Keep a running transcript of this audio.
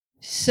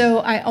So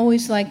I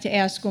always like to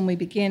ask when we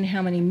begin,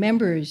 how many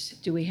members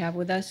do we have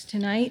with us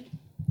tonight?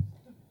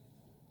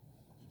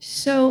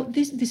 So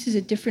this is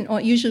a different,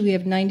 usually we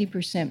have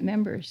 90%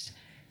 members.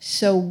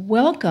 So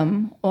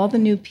welcome all the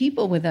new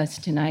people with us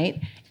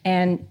tonight,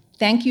 and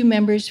thank you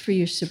members for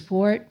your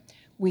support.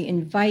 We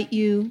invite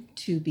you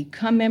to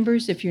become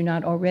members if you're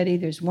not already.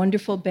 There's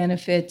wonderful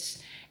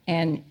benefits,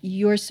 and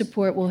your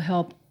support will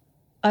help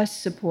us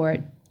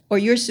support, or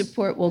your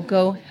support will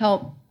go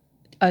help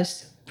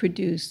us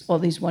produce all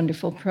these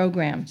wonderful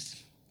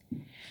programs.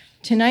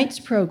 Tonight's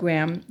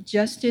program,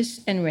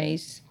 Justice and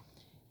Race,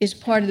 is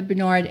part of the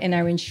Bernard and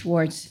Irene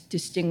Schwartz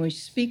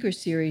Distinguished Speaker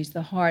Series,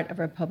 the heart of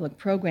our public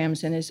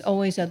programs. And as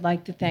always, I'd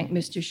like to thank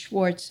Mr.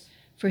 Schwartz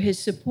for his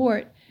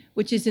support,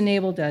 which has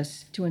enabled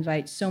us to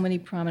invite so many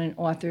prominent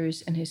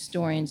authors and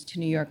historians to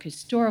New York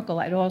Historical.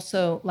 I'd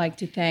also like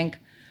to thank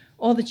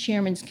all the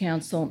Chairman's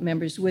Council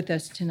members with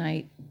us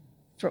tonight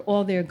for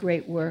all their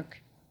great work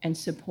and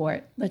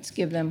support. Let's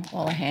give them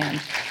all a hand.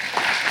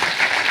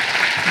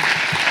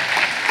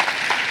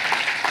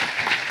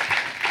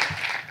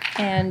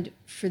 And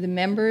for the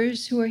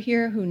members who are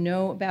here who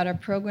know about our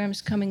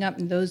programs coming up,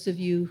 and those of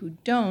you who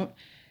don't,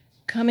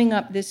 coming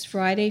up this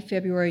Friday,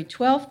 February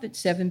 12th at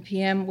 7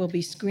 p.m., we'll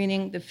be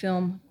screening the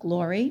film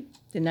Glory,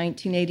 the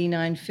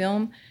 1989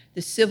 film,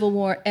 the Civil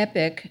War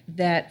epic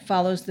that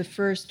follows the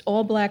first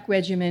all-black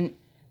regiment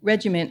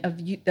of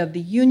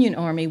the Union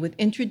Army, with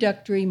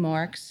introductory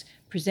remarks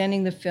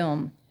presenting the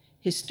film.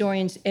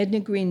 Historians Edna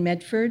Green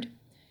Medford.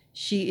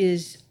 She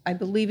is, I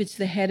believe it's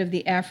the head of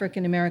the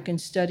African American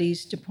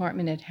Studies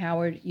Department at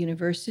Howard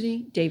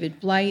University,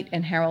 David Blight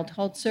and Harold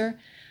Holzer,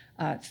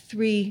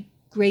 three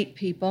great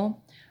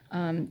people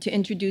to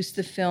introduce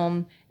the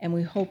film, and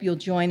we hope you'll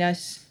join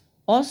us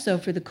also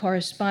for the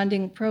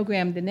corresponding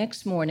program the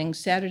next morning,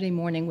 Saturday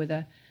morning, with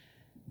a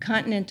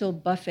continental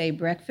buffet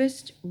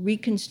breakfast,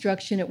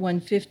 reconstruction at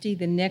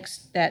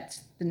 1:50.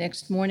 That's the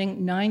next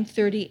morning,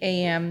 9:30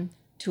 a.m.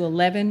 to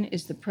 11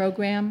 is the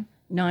program.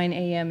 9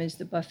 a.m. is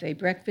the buffet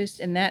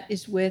breakfast, and that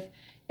is with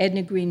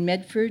Edna Green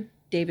Medford,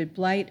 David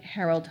Blight,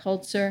 Harold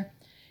Holzer,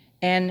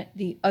 and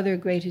the other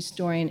great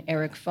historian,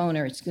 Eric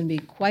Foner. It's going to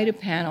be quite a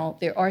panel.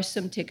 There are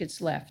some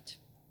tickets left.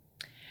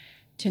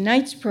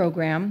 Tonight's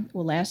program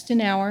will last an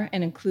hour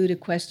and include a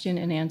question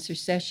and answer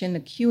session.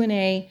 The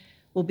Q&A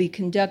will be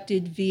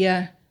conducted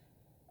via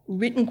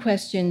written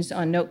questions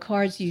on note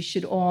cards. You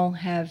should all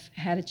have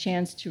had a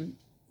chance to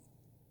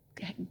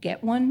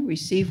get one,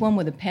 receive one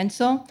with a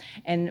pencil,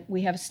 and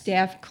we have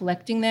staff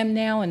collecting them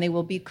now, and they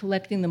will be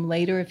collecting them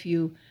later if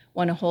you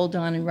want to hold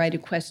on and write a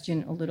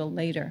question a little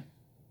later.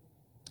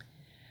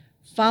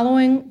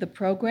 Following the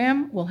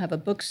program, we'll have a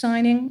book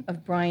signing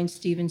of Bryan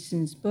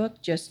Stevenson's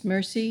book, Just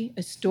Mercy,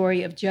 A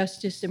Story of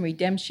Justice and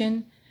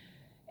Redemption,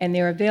 and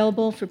they're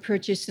available for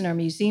purchase in our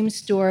museum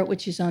store,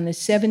 which is on the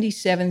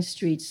 77th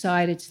Street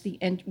side. It's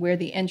where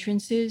the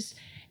entrance is.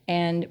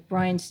 And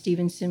Bryan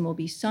Stevenson will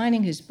be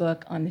signing his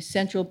book on the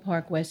Central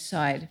Park West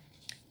side,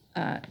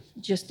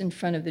 just in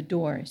front of the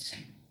doors.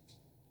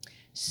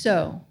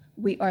 So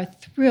we are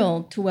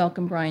thrilled to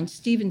welcome Bryan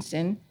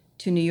Stevenson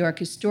to New York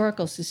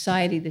Historical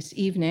Society this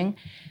evening.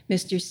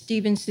 Mr.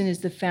 Stevenson is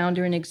the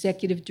founder and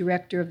executive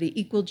director of the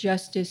Equal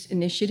Justice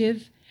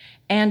Initiative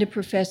and a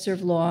professor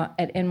of law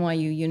at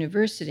NYU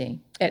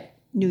University, at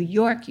New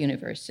York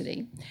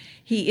University.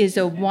 He is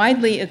a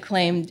widely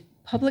acclaimed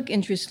public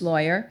interest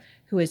lawyer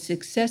who has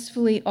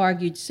successfully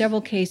argued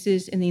several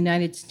cases in the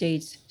United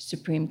States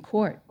Supreme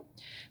Court.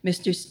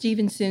 Mr.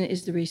 Stevenson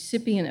is the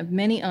recipient of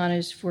many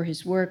honors for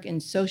his work in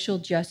social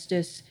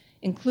justice,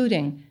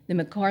 including the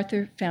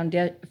MacArthur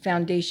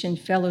Foundation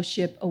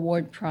Fellowship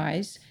Award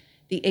Prize,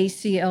 the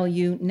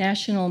ACLU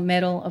National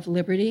Medal of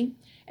Liberty,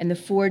 and the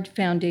Ford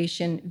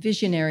Foundation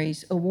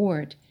Visionaries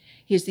Award.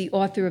 He is the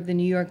author of the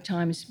New York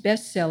Times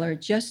bestseller,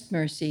 Just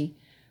Mercy,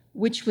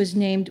 which was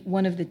named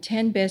one of the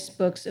 10 best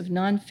books of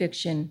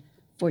nonfiction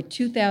for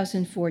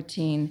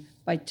 2014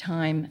 by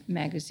Time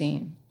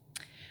magazine.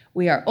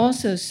 We are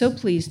also so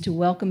pleased to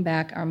welcome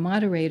back our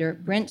moderator,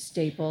 Brent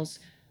Staples,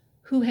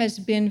 who has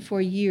been for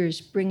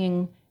years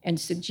bringing and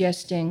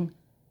suggesting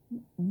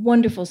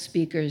wonderful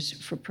speakers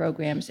for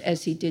programs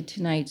as he did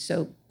tonight.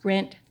 So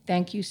Brent,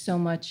 thank you so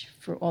much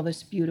for all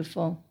this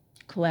beautiful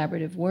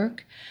collaborative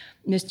work.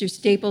 Mr.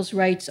 Staples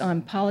writes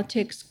on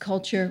politics,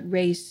 culture,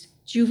 race,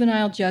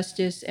 juvenile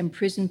justice, and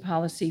prison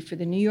policy for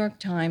the New York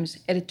Times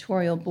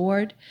editorial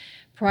board.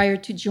 Prior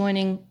to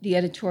joining the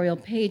editorial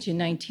page in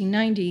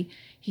 1990,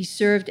 he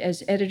served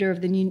as editor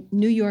of the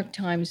New York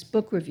Times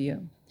Book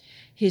Review.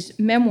 His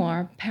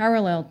memoir,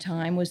 Parallel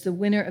Time, was the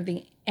winner of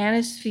the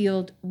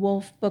Anisfield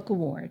Wolf Book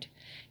Award.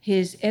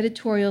 His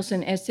editorials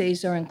and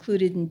essays are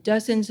included in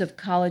dozens of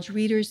college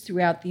readers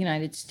throughout the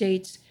United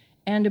States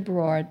and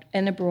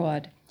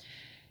abroad.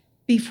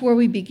 Before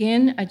we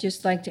begin, I'd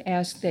just like to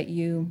ask that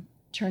you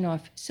turn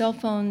off cell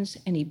phones,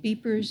 any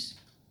beepers,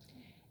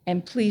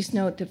 and please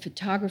note that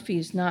photography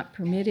is not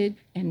permitted.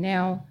 And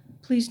now,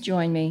 please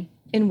join me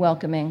in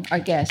welcoming our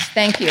guests.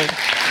 Thank you.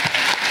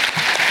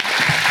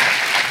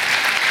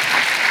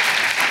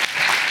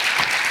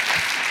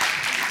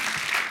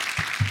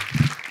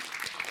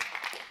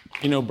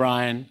 You know,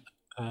 Bryan,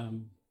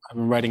 I've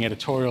been writing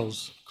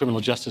editorials,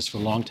 criminal justice, for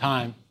a long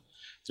time,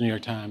 the New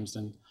York Times,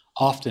 and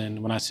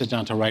often when I sit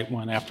down to write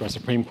one after a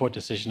Supreme Court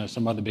decision or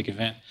some other big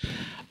event,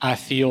 I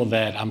feel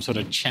that I'm sort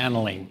of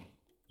channeling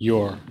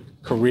your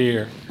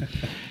career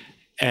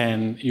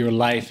and your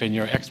life and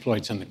your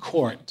exploits in the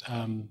court.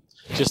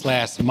 Just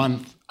last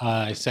month,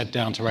 I sat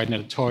down to write an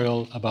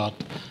editorial about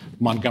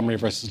Montgomery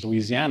versus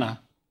Louisiana,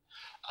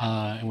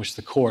 in which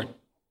the court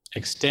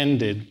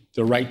extended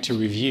the right to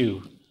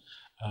review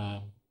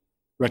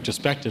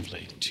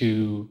retrospectively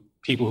to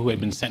people who had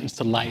been sentenced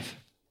to life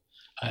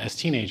as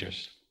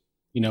teenagers,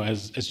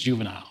 as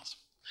juveniles.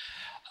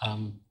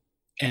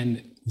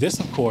 And this,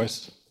 of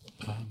course,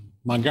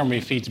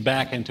 Montgomery feeds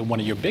back into one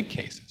of your big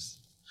cases,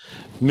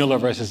 Miller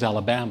versus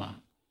Alabama,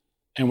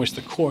 in which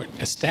the court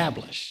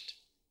established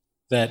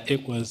that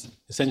it was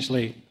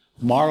essentially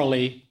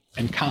morally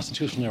and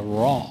constitutionally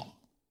wrong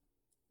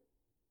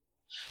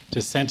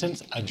to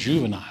sentence a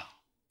juvenile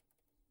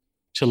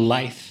to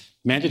life,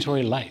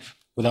 mandatory life,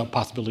 without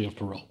possibility of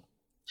parole.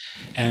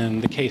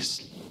 And the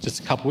case just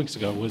a couple weeks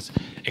ago was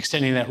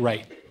extending that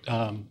right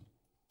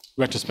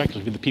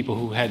retrospectively to the people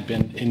who had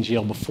been in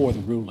jail before the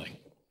ruling.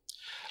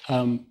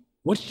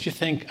 What did you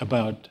think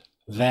about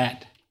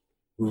that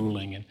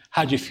ruling, and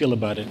how did you feel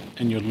about it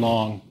in your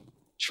long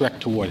trek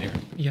toward here?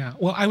 Yeah,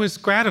 well, I was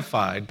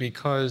gratified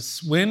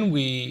because when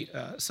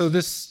so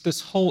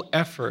this whole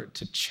effort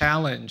to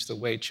challenge the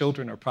way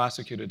children are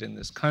prosecuted in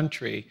this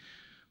country,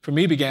 for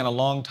me, began a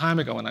long time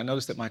ago, and I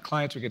noticed that my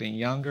clients were getting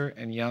younger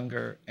and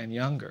younger and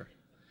younger.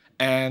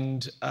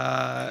 And,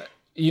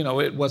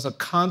 it was a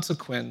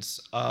consequence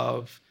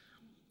of,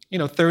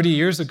 30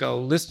 years ago,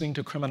 listening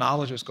to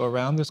criminologists go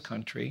around this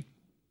country,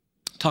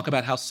 talk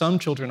about how some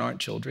children aren't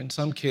children.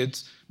 Some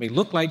kids may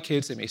look like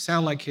kids, they may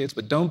sound like kids,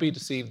 but don't be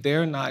deceived,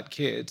 they're not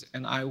kids.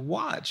 And I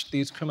watched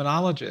these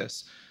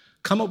criminologists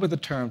come up with a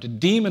term to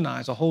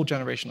demonize a whole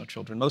generation of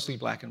children, mostly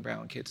Black and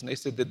brown kids. And they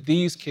said that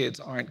these kids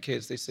aren't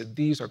kids. They said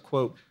these are,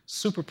 quote,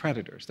 super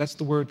predators. That's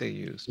the word they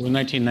used. In the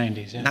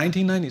 1990s, yeah.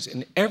 1990s.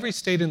 And every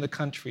state in the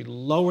country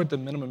lowered the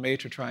minimum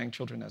age for trying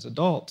children as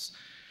adults.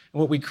 And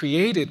what we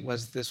created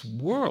was this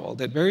world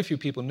that very few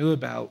people knew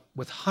about,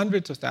 with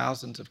hundreds of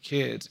thousands of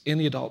kids in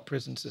the adult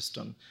prison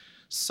system,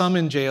 some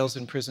in jails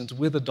and prisons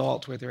with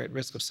adults where they're at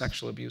risk of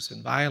sexual abuse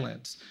and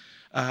violence.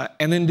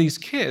 And then these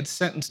kids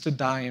sentenced to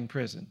die in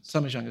prison,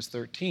 some as young as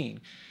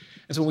 13.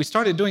 And so when we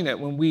started doing that,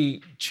 when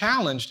we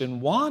challenged and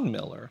won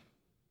Miller,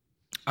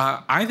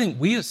 I think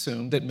we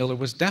assumed that Miller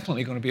was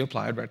definitely going to be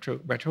applied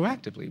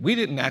retroactively. We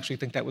didn't actually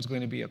think that was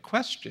going to be a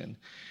question.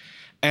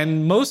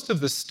 And most of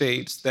the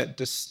states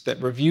that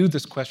reviewed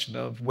this question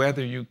of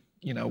whether you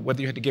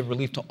had to give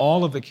relief to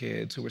all of the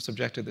kids who were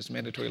subject to this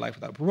mandatory life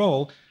without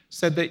parole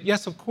said that,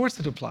 yes, of course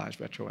it applies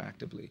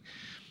retroactively.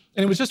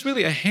 And it was just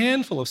really a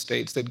handful of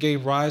states that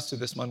gave rise to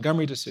this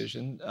Montgomery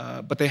decision,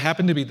 but they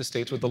happened to be the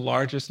states with the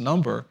largest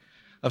number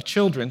of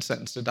children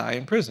sentenced to die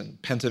in prison: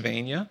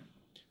 Pennsylvania,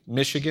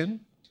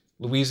 Michigan,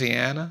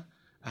 Louisiana,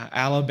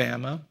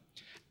 Alabama.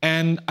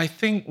 And I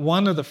think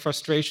one of the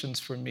frustrations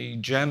for me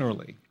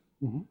generally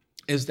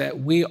is that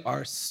we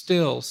are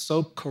still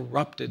so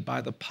corrupted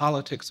by the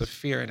politics of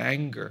fear and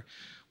anger.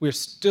 We're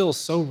still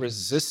so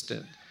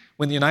resistant.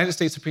 When the United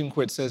States Supreme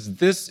Court says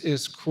this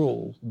is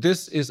cruel,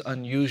 this is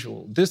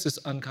unusual, this is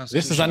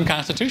unconstitutional. This is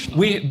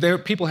unconstitutional. There are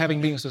people having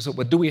meetings to say,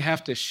 well, do we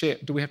have to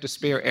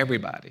spare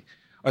everybody?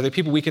 Are there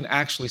people we can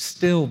actually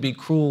still be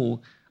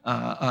cruel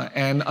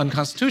and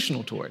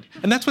unconstitutional toward?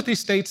 And that's what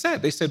these states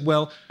said. They said,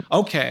 well,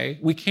 okay,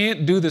 we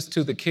can't do this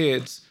to the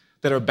kids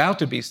that are about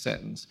to be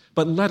sentenced,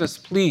 but let us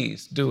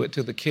please do it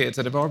to the kids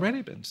that have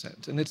already been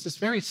sentenced. And it's this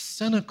very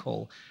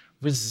cynical,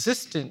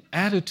 resistant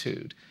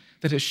attitude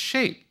that has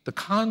shaped the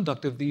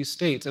conduct of these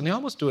states, and they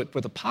almost do it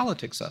for the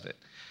politics of it.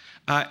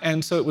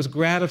 And so it was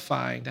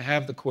gratifying to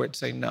have the court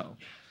say no.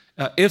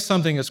 If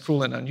something is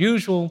cruel and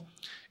unusual,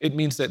 it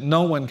means that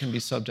no one can be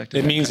subject to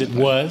that. It means it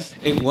was,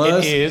 it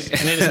is,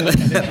 and it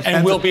is,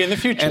 and will be in the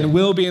future. And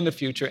will be in the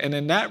future. And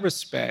in that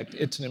respect,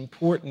 it's an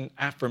important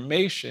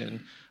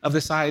affirmation of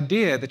this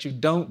idea that you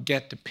don't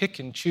get to pick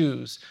and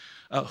choose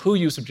who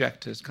you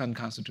subject to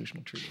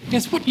unconstitutional treatment.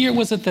 Yes, what year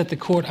was it that the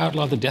court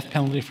outlawed the death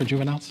penalty for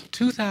juveniles?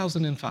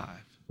 2005.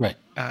 Right.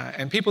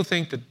 And people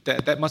think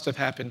that must have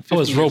happened 50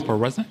 years ago. It was Roper,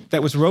 ago. wasn't it?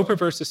 That was Roper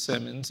versus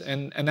Simmons,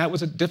 and that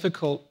was a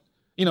difficult,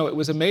 it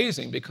was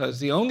amazing because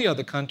the only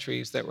other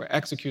countries that were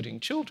executing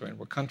children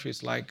were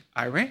countries like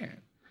Iran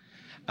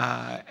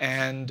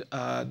and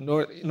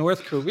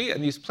North Korea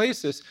and these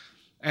places.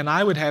 And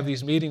I would have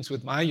these meetings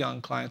with my young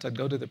clients. I'd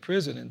go to the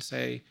prison and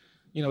say,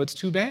 it's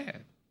too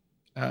bad.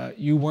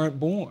 You weren't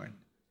born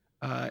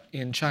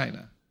in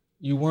China.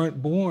 You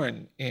weren't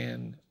born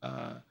in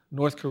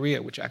North Korea,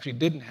 which actually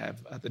didn't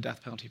have the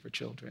death penalty for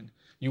children.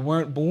 You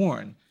weren't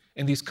born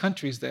in these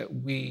countries that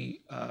we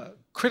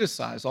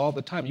criticize all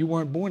the time. You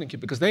weren't born in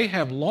Cuba because they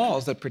have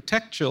laws that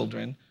protect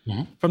children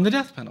from the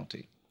death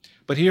penalty.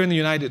 But here in the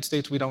United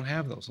States, we don't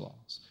have those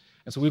laws.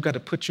 And so we've got to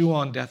put you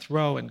on death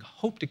row and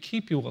hope to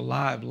keep you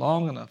alive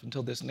long enough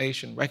until this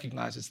nation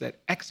recognizes that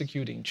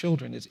executing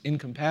children is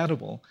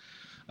incompatible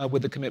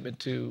with the commitment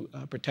to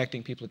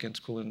protecting people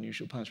against cruel and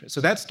unusual punishment.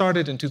 So that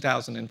started in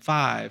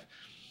 2005.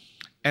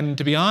 And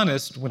to be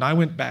honest, when I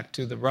went back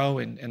to the row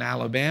in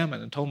Alabama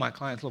and told my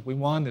clients, look, we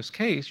won this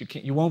case,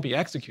 you won't be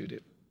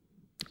executed,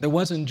 there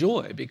wasn't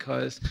joy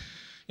because,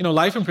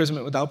 life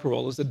imprisonment without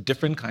parole is a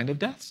different kind of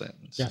death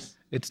sentence. Yes.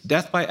 It's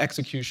death by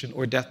execution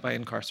or death by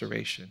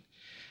incarceration.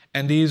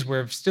 And these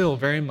were still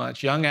very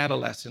much young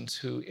adolescents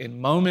who,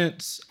 in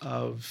moments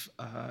of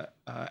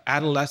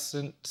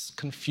adolescent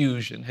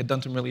confusion, had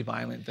done some really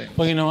violent things.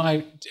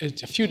 Well,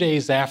 a few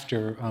days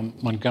after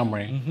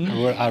Montgomery,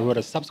 I wrote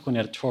a subsequent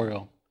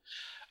editorial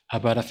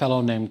about a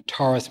fellow named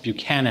Taurus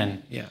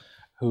Buchanan,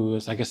 who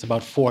is, I guess,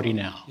 about 40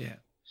 now,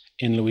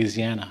 in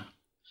Louisiana.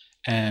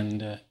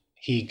 And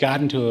he got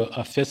into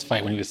a fist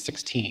fight when he was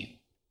 16.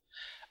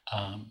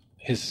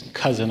 His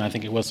cousin, I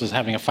think it was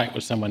having a fight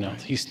with someone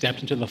else. He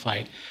stepped into the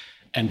fight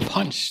and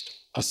punched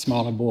a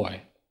smaller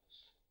boy,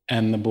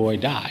 and the boy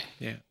died.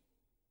 Yeah.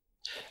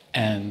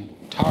 And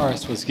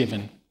Taurus was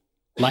given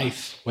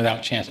life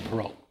without chance of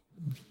parole.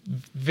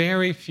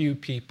 Very few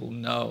people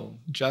know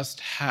just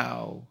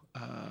how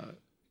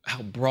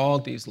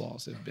broad these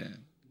laws have been.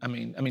 I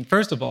mean,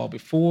 first of all,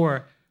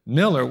 before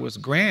Miller was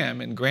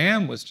Graham, and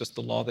Graham was just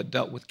the law that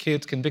dealt with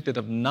kids convicted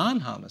of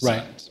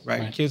non-homicides,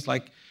 right? Kids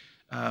like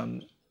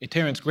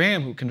Terrence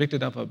Graham, who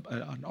convicted of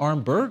an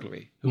armed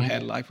burglary, who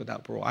had life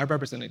without parole. I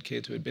represented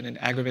kids who had been in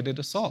aggravated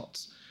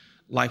assaults,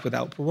 life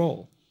without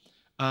parole.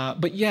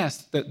 But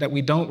yes, that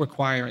we don't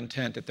require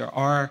intent, that there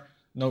are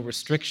no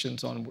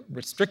restrictions on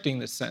restricting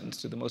this sentence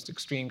to the most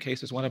extreme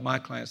cases. One of my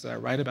clients that I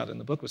write about in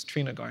the book was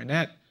Trina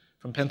Garnett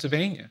from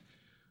Pennsylvania,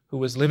 who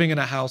was living in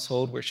a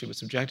household where she was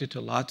subjected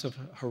to lots of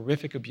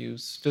horrific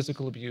abuse,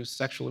 physical abuse,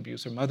 sexual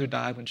abuse. Her mother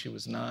died when she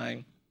was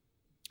 9.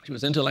 She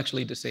was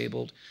intellectually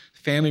disabled.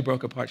 Family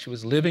broke apart. She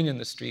was living in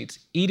the streets,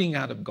 eating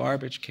out of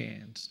garbage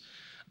cans,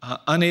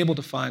 unable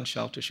to find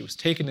shelter. She was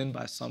taken in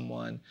by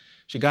someone.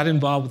 She got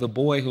involved with a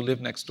boy who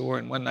lived next door,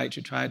 and one night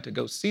she tried to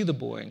go see the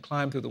boy and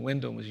climbed through the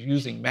window and was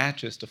using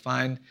matches to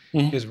find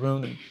his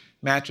room. And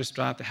mattress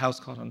dropped, the house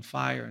caught on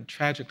fire, and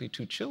tragically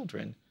 2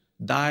 children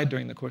died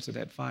during the course of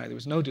that fire. There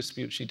was no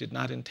dispute. She did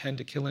not intend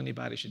to kill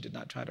anybody. She did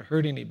not try to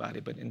hurt anybody.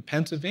 But in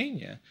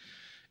Pennsylvania,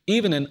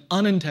 even an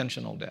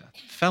unintentional death,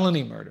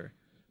 felony murder,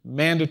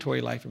 mandatory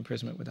life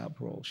imprisonment without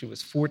parole. She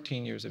was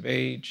 14 years of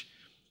age.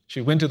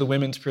 She went to the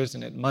women's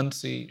prison at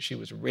Muncie. She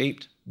was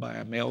raped by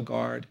a male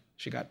guard.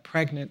 She got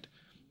pregnant,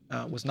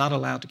 was not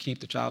allowed to keep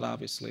the child,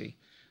 obviously.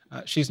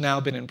 She's now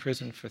been in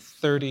prison for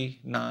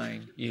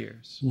 39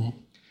 years.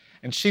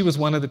 And she was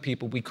one of the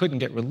people we couldn't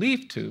get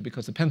relief to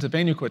because the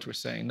Pennsylvania courts were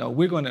saying, no,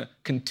 we're going to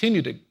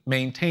continue to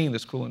maintain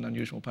this cruel and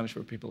unusual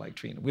punishment for people like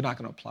Trina. We're not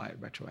going to apply it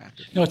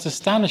retroactively. It's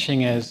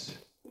astonishing as...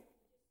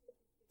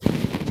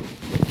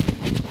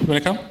 You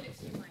want to come?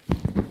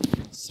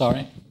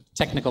 Sorry,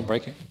 technical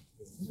breaking.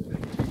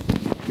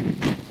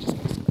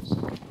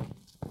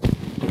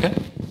 Okay,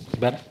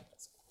 better?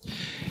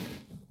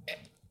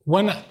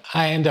 When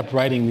I end up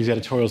writing these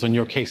editorials on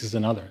your cases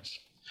and others,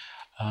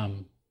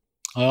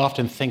 I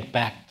often think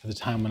back to the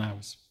time when I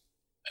was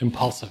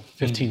impulsive,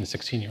 15 to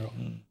 16-year-old.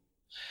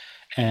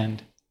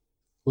 And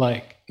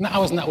I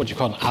was not what you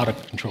call an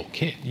out-of-control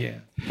kid. Yeah.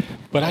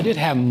 But I did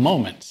have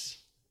moments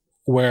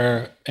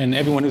where, and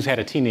everyone who's had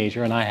a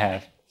teenager, and I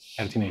have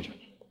had a teenager,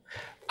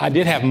 I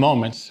did have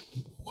moments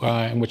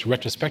in which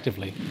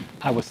retrospectively,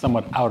 I was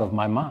somewhat out of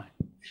my mind.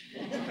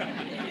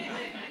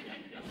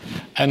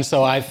 And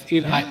so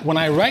when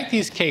I write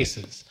these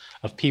cases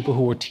of people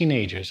who were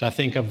teenagers, I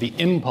think of the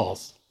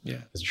impulse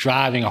that's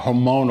driving a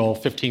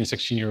hormonal 15,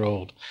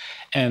 16-year-old.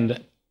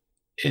 And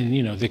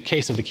in the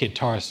case of the kid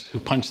Taurus who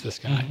punched this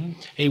guy,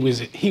 he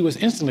was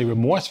instantly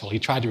remorseful. He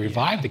tried to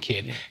revive the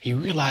kid. He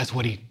realized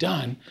what he'd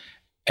done,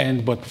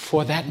 but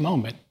before that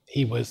moment,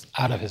 he was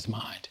out of his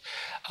mind.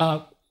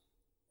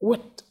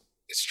 What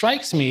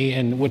strikes me,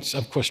 and which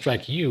of course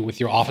strike you with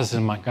your office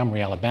in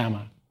Montgomery,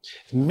 Alabama,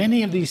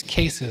 many of these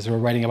cases we're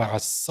writing about are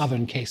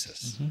Southern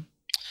cases.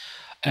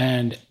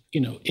 And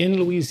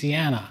in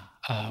Louisiana,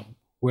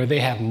 where they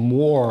have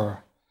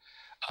more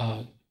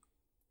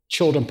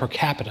children per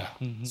capita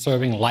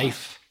serving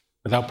life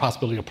without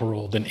possibility of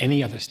parole than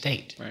any other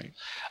state. Right.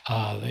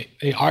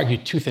 They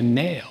argued tooth and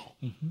nail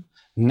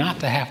not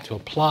to have to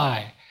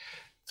apply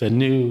the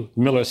new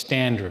Miller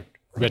standard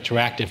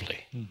retroactively.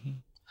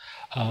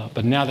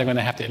 But now they're going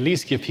to have to at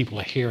least give people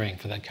a hearing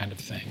for that kind of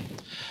thing.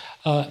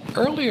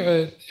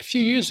 Earlier, a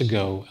few years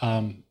ago,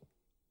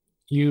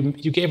 you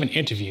gave an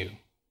interview,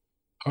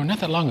 or not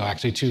that long ago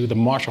actually, to the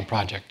Marshall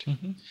Project.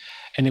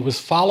 And it was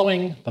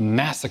following the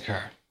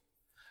massacre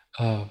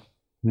of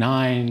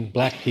 9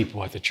 Black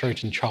people at the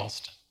church in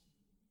Charleston.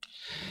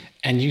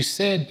 And you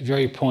said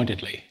very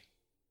pointedly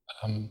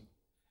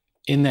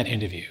in that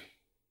interview,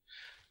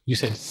 you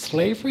said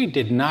slavery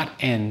did not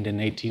end in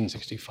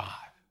 1865.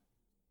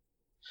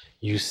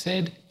 You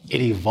said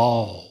it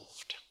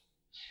evolved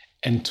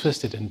and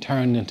twisted and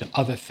turned into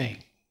other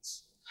things.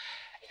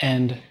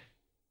 And,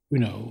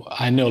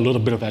 I know a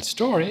little bit of that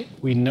story.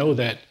 We know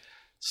that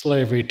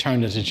slavery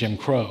turned into Jim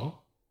Crow.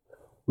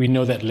 we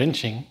know that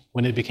lynching,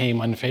 when it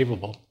became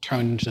unfavorable,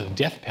 turned into the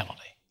death penalty.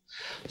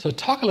 So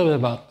talk a little bit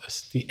about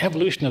this, the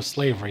evolution of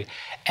slavery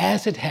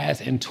as it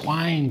has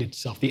entwined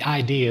itself, the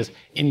ideas,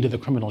 into the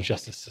criminal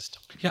justice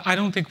system. Yeah, I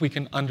don't think we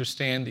can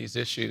understand these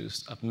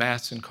issues of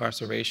mass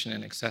incarceration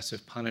and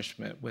excessive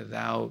punishment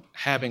without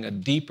having a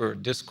deeper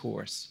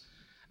discourse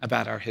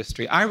about our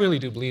history. I really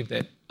do believe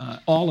that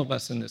all of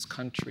us in this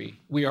country,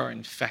 we are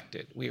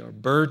infected. We are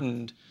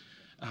burdened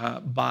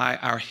by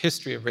our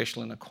history of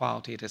racial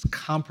inequality. It has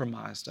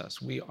compromised us.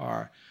 We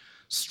are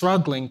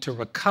struggling to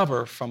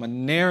recover from a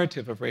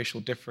narrative of racial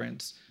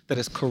difference that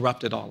has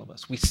corrupted all of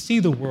us. We see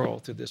the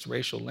world through this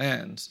racial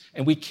lens,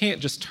 and we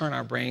can't just turn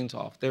our brains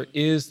off. There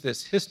is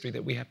this history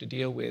that we have to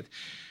deal with.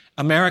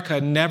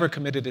 America never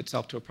committed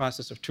itself to a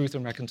process of truth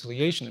and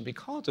reconciliation, and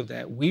because of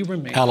that, we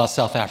remain... A la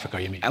South Africa,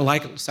 you mean?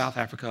 Like South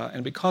Africa,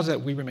 and because of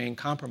that, we remain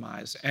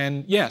compromised.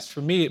 And yes,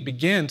 for me, it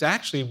begins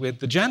actually with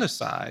the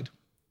genocide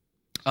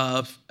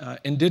of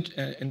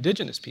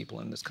indigenous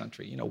people in this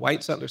country. You know,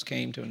 white settlers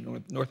came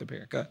to North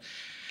America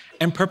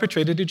and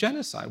perpetrated a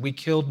genocide. We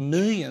killed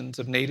millions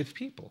of Native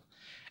people.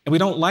 And we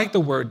don't like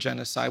the word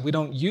genocide. We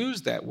don't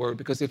use that word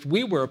because if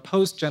we were a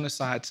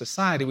post-genocide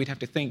society, we'd have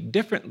to think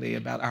differently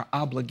about our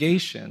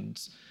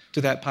obligations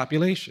to that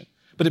population.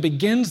 But it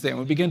begins there.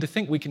 We begin to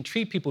think we can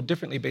treat people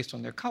differently based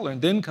on their color,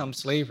 and then comes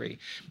slavery.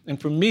 And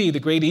for me,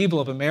 the great evil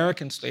of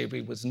American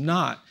slavery was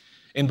not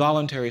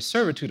involuntary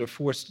servitude or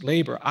forced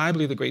labor. I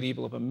believe the great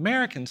evil of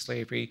American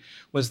slavery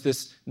was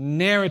this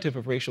narrative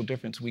of racial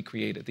difference we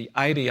created, the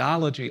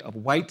ideology of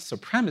white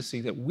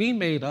supremacy that we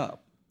made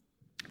up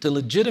to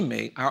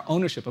legitimate our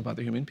ownership of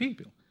other human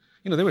people.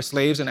 You know, there were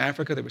slaves in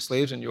Africa, there were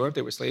slaves in Europe,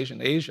 there were slaves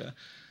in Asia.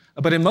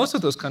 But in most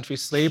of those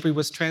countries, slavery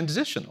was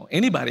transitional.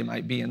 Anybody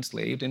might be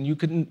enslaved, and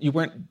you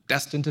weren't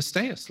destined to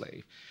stay a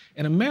slave.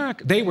 In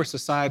America, they were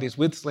societies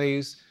with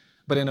slaves,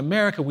 but in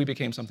America, we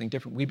became something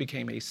different. We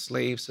became a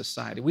slave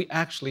society. We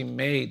actually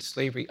made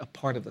slavery a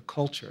part of the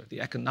culture,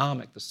 the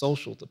economic, the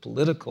social, the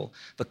political,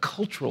 the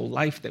cultural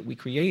life that we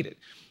created.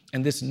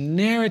 And this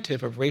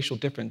narrative of racial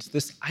difference,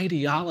 this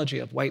ideology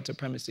of white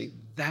supremacy,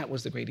 that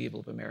was the great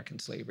evil of American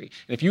slavery.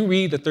 And if you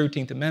read the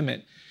 13th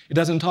Amendment, it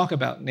doesn't talk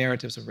about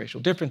narratives of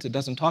racial difference. It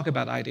doesn't talk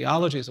about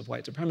ideologies of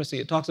white supremacy.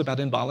 It talks about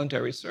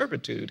involuntary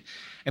servitude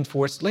and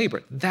forced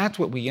labor. That's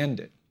what we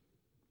ended.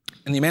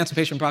 In the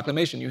Emancipation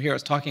Proclamation, you hear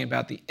us talking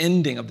about the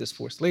ending of this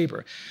forced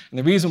labor. And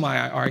the reason why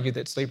I argue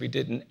that slavery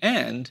didn't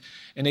end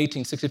in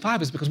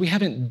 1865 is because we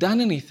haven't done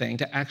anything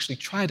to actually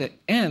try to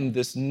end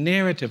this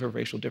narrative of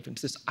racial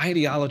difference, this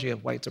ideology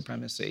of white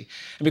supremacy.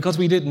 And because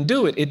we didn't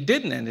do it, it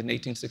didn't end in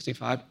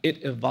 1865,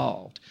 it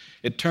evolved.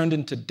 It turned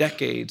into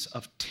decades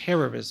of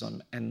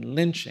terrorism and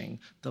lynching.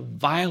 The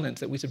violence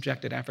that we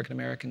subjected African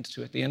Americans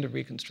to at the end of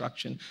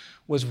Reconstruction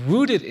was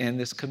rooted in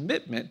this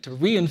commitment to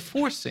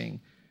reinforcing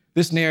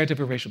this narrative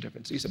of racial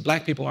difference. He said,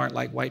 black people aren't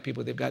like white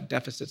people. They've got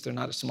deficits. They're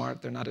not as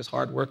smart. They're not as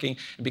hardworking.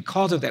 And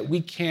because of that, we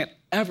can't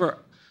ever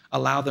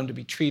allow them to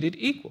be treated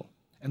equal.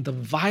 And the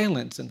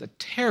violence and the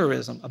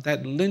terrorism of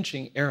that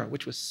lynching era,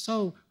 which was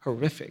so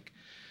horrific,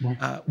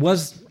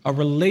 was a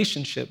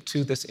relationship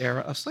to this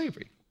era of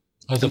slavery.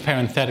 As a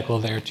parenthetical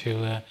there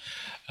too,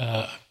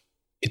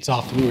 it's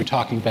often, we were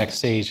talking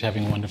backstage,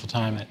 having a wonderful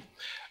time, that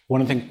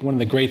one of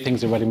the great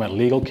things of writing about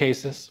legal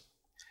cases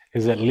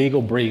is that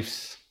legal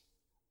briefs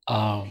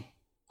are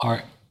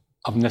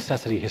of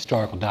necessity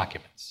historical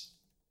documents.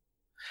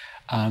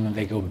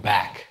 They go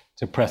back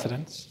to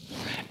precedents,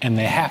 and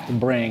they have to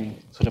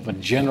bring sort of a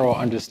general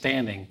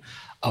understanding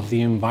of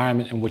the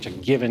environment in which a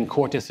given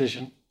court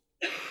decision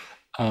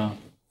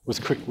was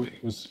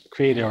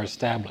created or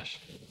established.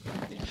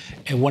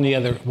 And one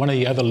of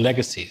the other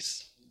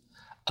legacies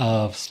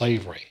of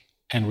slavery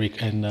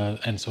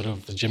and sort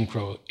of the Jim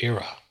Crow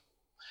era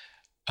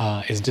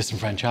is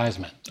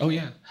disenfranchisement. Oh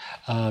yeah.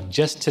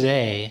 Just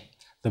today,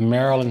 the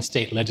Maryland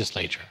state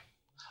legislature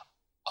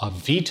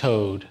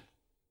overrode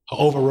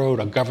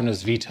a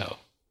governor's veto.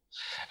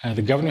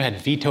 The governor had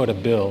vetoed a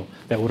bill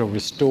that would have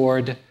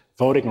restored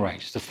voting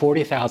rights to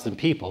 40,000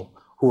 people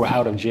who were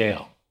out of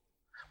jail,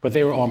 but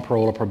they were on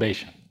parole or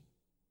probation.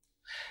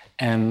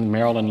 And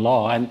Maryland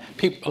law, and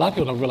a lot of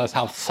people don't realize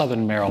how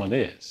southern Maryland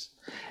is.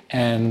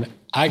 And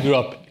I grew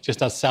up just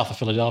south of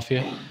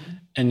Philadelphia,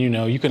 and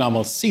you can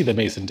almost see the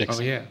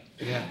Mason-Dixon. Oh yeah,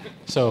 yeah.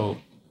 So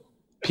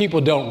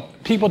people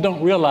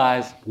don't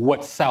realize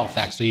what South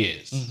actually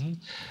is. Mm-hmm.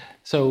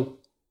 So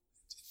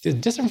the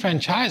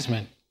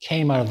disenfranchisement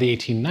came out of the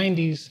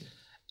 1890s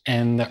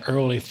and the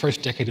early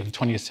first decade of the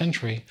 20th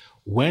century,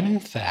 when in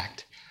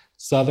fact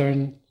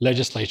Southern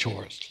legislators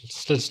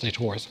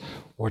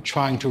were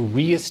trying to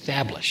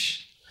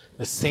reestablish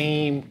the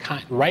same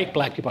kind, write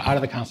black people out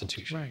of the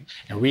Constitution, right,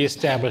 and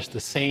reestablish the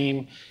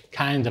same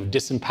kind of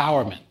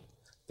disempowerment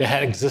that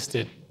had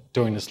existed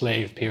during the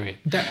slave period.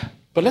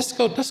 But let's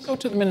go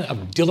to the minute of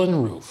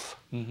Dylan Roof,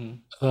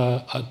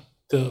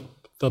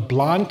 the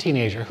blonde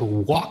teenager who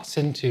walks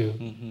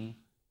into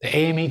the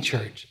AME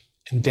church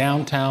in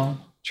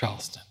downtown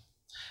Charleston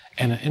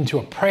and into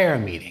a prayer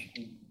meeting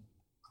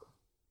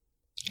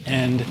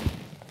and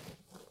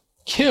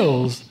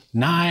kills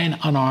 9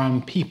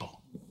 unarmed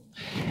people.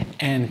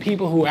 And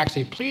people who were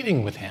actually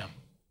pleading with him,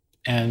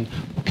 and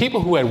people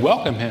who had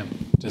welcomed him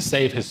to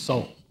save his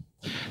soul.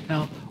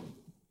 Now,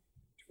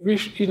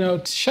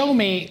 show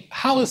me,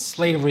 how is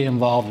slavery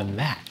involved in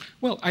that?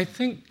 Well, I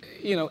think,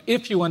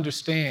 if you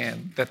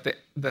understand that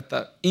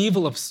the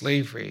evil of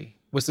slavery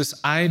was this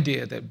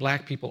idea that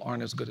black people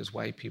aren't as good as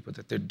white people,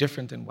 that they're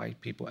different than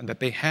white people, and that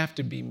they have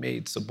to be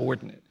made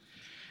subordinate.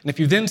 And if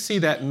you then see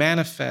that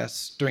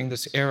manifest during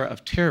this era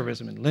of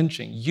terrorism and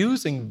lynching,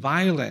 using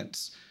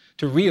violence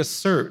to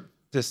reassert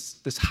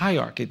this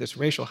hierarchy, this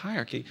racial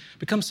hierarchy,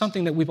 becomes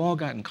something that we've all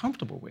gotten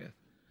comfortable with.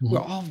 Mm-hmm. We're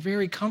all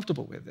very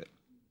comfortable with it.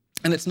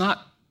 And it's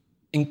not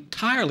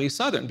entirely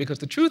Southern, because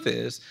the truth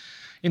is,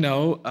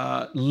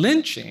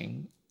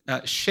 lynching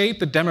shaped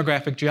the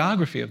demographic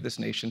geography of this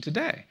nation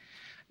today.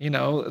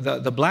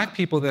 The black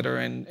people that are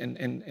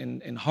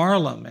in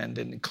Harlem and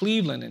in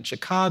Cleveland and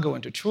Chicago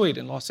and Detroit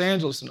and Los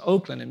Angeles and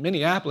Oakland and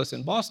Minneapolis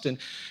and Boston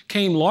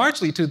came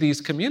largely to these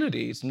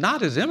communities,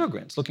 not as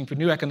immigrants looking for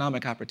new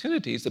economic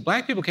opportunities. The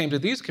black people came to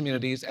these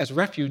communities as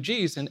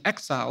refugees and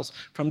exiles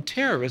from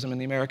terrorism in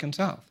the American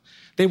South.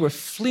 They were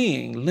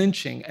fleeing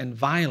lynching and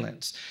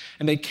violence,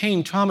 and they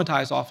came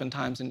traumatized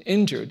oftentimes and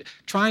injured,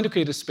 trying to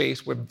create a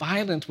space where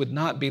violence would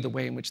not be the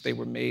way in which they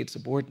were made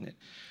subordinate.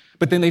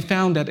 But then they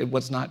found that it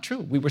was not true.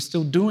 We were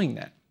still doing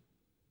that.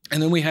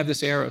 And then we have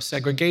this era of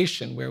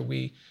segregation where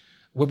we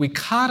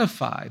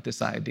codified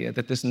this idea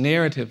that this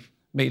narrative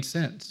made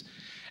sense.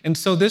 And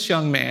so this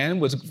young man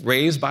was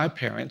raised by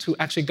parents who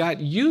actually got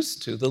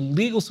used to the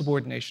legal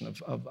subordination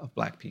of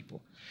black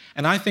people.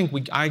 And I think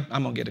I'm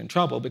gonna get in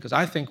trouble because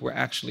I think we're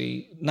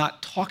actually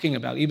not talking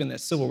about even the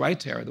civil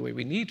rights era the way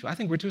we need to. I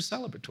think we're too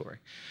celebratory.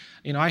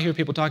 I hear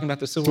people talking about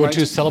the civil rights.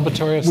 We're too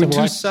celebratory of civil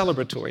rights? We're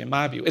too celebratory, in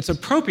my view. It's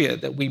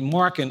appropriate that we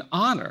mark and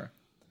honor,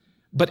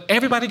 but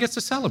everybody gets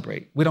to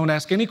celebrate. We don't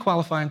ask any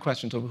qualifying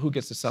questions over who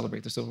gets to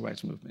celebrate the civil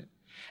rights movement.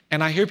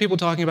 And I hear people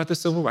talking about the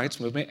civil rights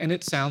movement, and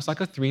it sounds like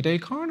a 3-day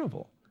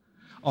carnival.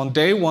 On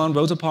day 1,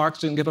 Rosa Parks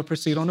didn't give up her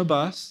seat on the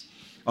bus.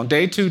 On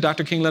day 2,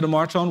 Dr. King led a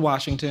march on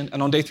Washington.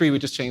 And on day 3, we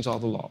just changed all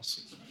the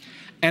laws.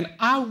 And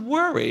I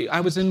worry, I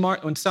was in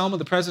when Selma,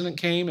 the president,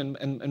 came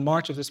in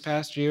March of this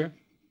past year.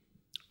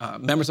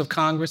 Members of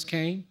Congress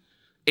came,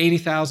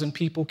 80,000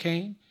 people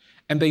came,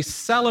 and they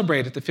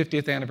celebrated the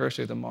 50th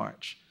anniversary of the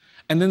march.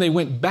 And then they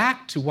went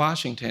back to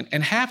Washington,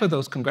 and half of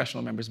those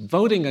congressional members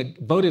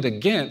voted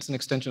against an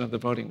extension of the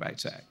Voting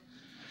Rights Act.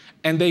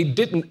 And they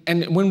didn't,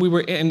 and when we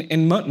were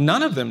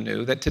none of them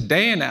knew that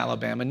today in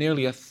Alabama,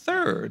 nearly a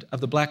third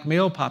of the black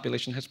male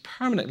population has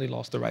permanently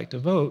lost the right to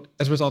vote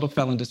as a result of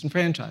felon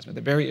disenfranchisement,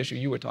 the very issue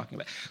you were talking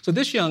about. So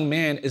this young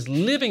man is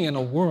living in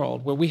a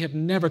world where we have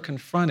never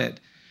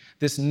confronted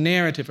this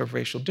narrative of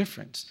racial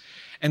difference.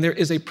 And there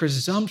is a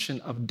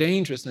presumption of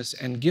dangerousness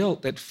and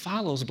guilt that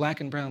follows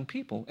black and brown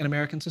people in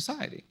American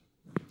society.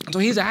 And so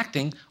he's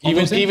acting.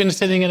 Even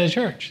sitting in a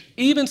church.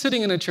 Even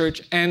sitting in a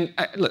church. And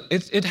look,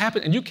 it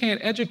happened, and you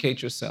can't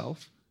educate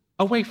yourself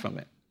away from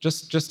it,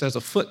 just as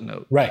a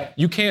footnote. Right.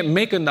 You can't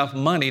make enough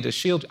money to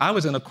shield. I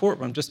was in a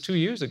courtroom just 2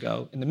 years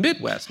ago in the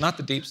Midwest, not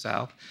the Deep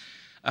South,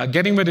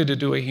 getting ready to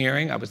do a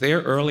hearing. I was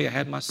there early. I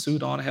had my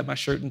suit on. I had my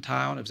shirt and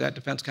tie on. I was at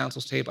defense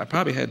counsel's table. I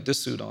probably had this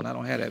suit on. I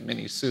don't have that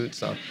many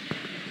suits.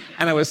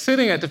 And I was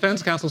sitting at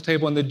defense counsel's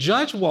table, and the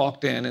judge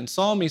walked in and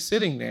saw me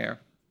sitting there.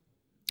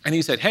 And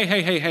he said,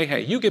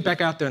 hey, you get back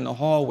out there in the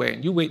hallway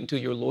and you wait until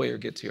your lawyer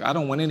gets here. I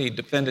don't want any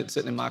defendant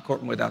sitting in my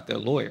courtroom without their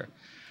lawyer.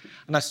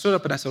 And I stood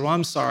up and I said, well,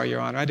 I'm sorry,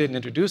 Your Honor. I didn't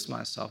introduce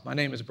myself. My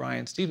name is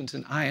Bryan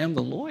Stevenson. I am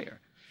the lawyer.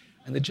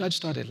 And the judge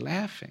started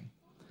laughing.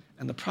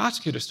 And the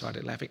prosecutor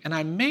started laughing. And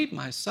I made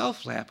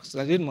myself laugh because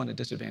I didn't want to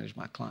disadvantage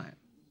my client.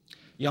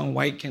 Young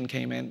white kid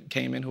came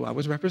in who I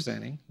was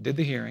representing, did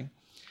the hearing.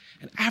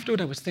 And afterward,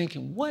 I was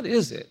thinking, what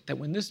is it that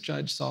when this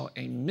judge saw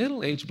a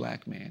middle-aged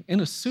black man in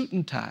a suit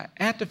and tie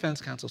at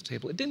defense counsel's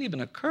table, it didn't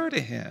even occur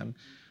to him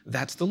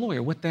that's the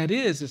lawyer. What that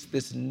is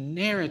this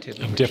narrative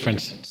of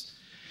difference.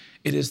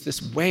 It is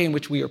this way in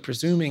which we are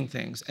presuming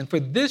things. And for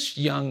this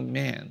young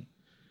man,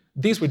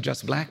 these were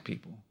just black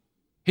people.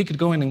 He could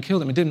go in and kill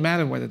them. It didn't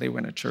matter whether they were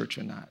in a church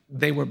or not.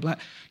 They were black.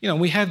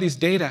 We have these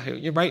data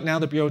here. Right now,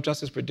 the Bureau of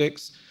Justice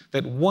predicts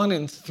that 1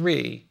 in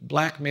 3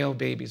 black male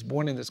babies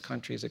born in this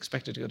country is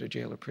expected to go to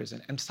jail or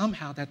prison. And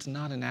somehow that's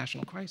not a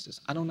national crisis.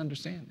 I don't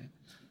understand that.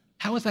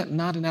 How is that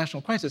not a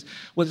national crisis?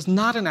 Well, it's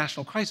not a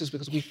national crisis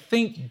because we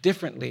think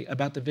differently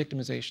about the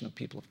victimization of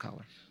people of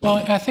color. Well,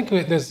 I think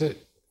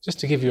just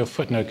to give you a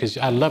footnote, because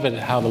I love it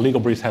how the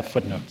legal briefs have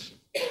footnotes.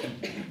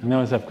 And they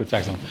always have good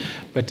facts on them.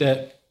 But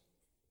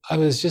I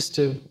was just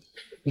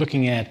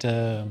looking at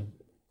the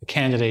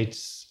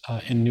candidates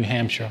in New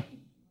Hampshire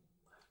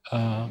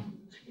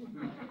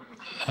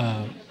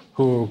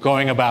who were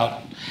going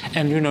about,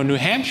 and New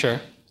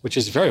Hampshire, which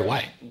is very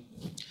white,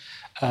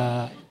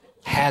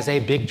 has a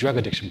big drug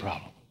addiction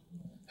problem.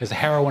 There's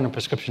heroin and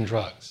prescription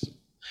drugs.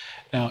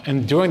 Now,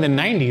 and during the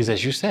 90s,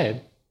 as you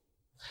said,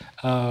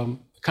 the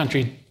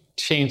country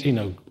changed,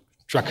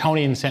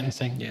 draconian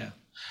sentencing,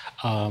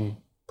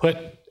 put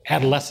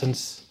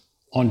adolescents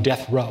on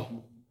death row.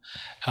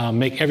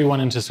 make everyone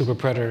into super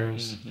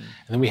predators,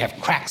 and then we have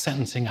crack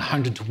sentencing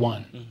 100 to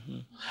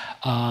 1.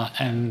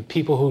 And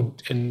people who,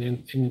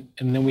 and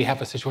then we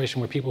have a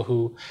situation where people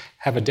who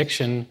have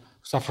addiction,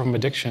 suffer from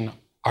addiction,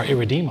 are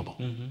irredeemable.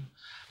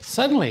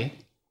 Suddenly,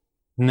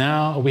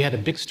 now we had a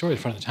big story in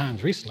front of the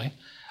Times recently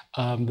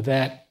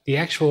that the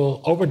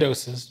actual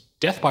overdoses,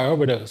 death by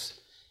overdose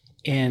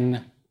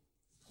in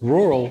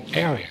rural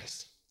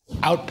areas,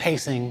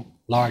 outpacing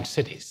large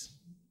cities.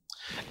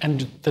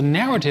 And the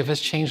narrative has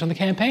changed on the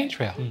campaign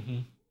trail.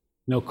 You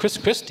know, Chris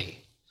Christie,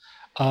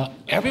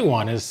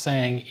 everyone is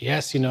saying,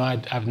 yes, you know,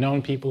 I've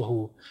known people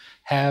who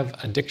have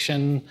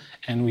addiction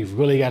and we've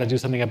really got to do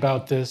something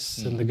about this.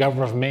 And the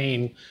governor of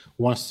Maine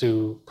wants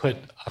to put,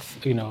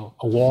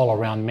 a wall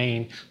around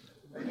Maine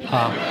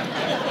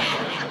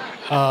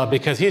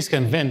because he's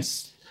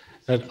convinced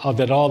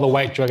that all the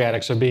white drug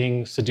addicts are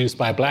being seduced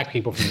by black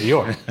people from New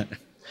York.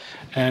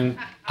 And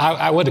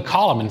I would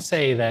call him and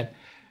say that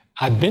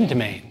I've been to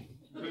Maine,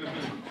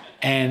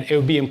 and it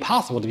would be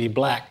impossible to be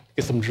black,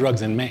 get some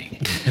drugs in Maine.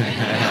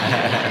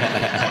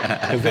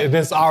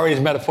 There's already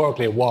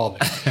metaphorically a wall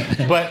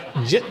there. But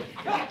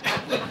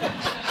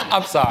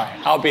I'm sorry,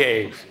 I'll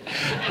behave.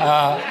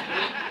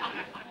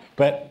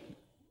 But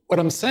what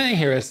I'm saying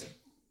here is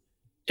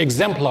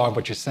exemplar of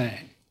what you're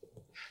saying.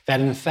 That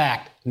in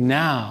fact,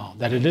 now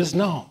that it is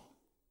known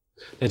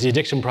that the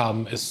addiction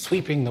problem is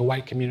sweeping the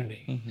white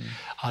community.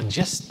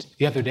 Just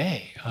the other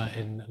day,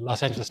 in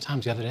Los Angeles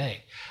Times the other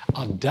day,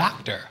 a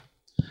doctor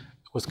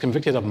was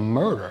convicted of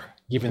murder,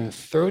 given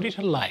 30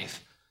 to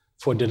life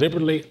for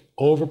deliberately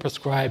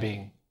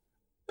overprescribing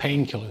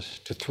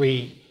painkillers to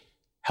 3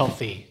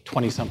 healthy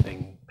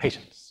 20-something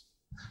patients.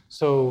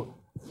 So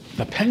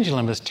the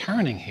pendulum is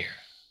turning here,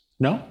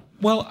 no?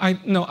 Well,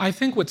 I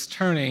think what's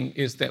turning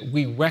is that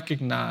we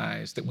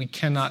recognize that we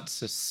cannot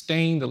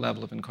sustain the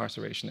level of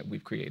incarceration that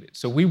we've created.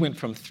 So we went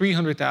from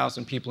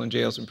 300,000 people in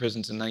jails and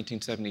prisons in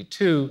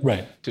 1972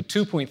 to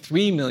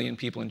 2.3 million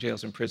people in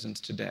jails and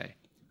prisons today.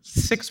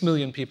 6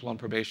 million people on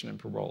probation and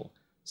parole,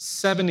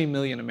 70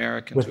 million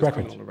Americans with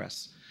criminal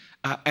arrests.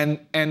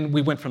 And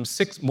we went from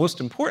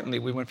most importantly,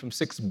 we went from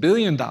 $6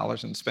 billion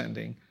in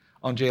spending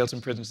on jails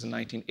and prisons in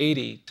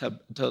 1980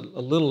 to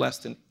a little less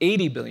than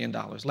 $80 billion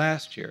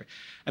last year.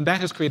 And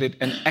that has created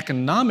an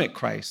economic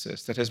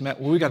crisis that has meant,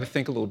 well, we got to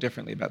think a little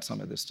differently about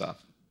some of this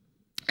stuff.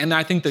 And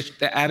I think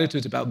the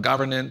attitudes about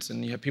governance,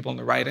 and you have people on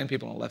the right and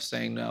people on the left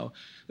saying, no,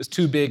 it's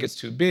too big, it's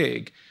too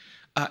big.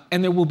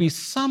 And there will be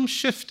some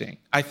shifting.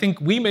 I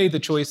think we made the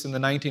choice in the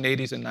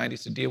 1980s and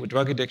 90s to deal with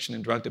drug addiction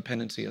and drug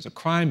dependency as a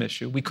crime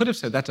issue. We could have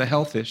said that's a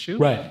health issue.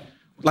 Right.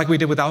 Like we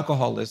did with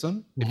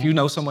alcoholism. If you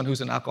know someone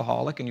who's an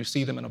alcoholic and you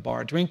see them in a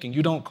bar drinking,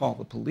 you don't call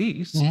the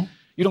police.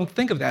 You don't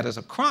think of that as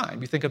a crime.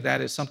 You think of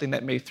that as something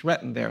that may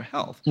threaten their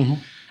health.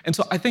 And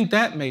so I think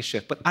that may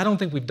shift, but I don't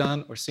think we've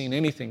done or seen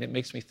anything that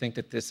makes me think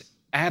that this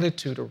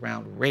attitude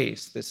around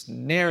race, this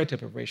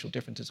narrative of racial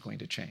difference is going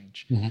to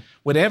change.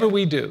 Whatever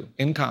we do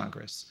in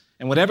Congress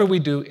and whatever we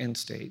do in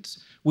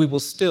states, we will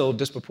still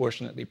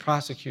disproportionately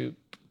prosecute,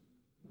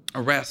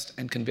 arrest,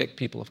 and convict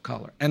people of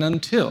color. And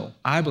until,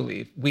 I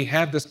believe, we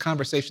have this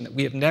conversation that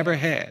we have never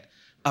had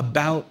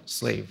about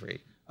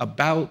slavery,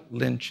 about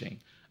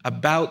lynching,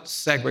 about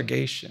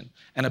segregation,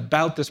 and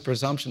about this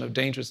presumption of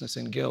dangerousness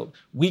and guilt,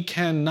 we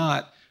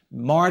cannot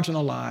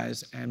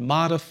marginalize and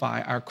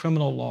modify our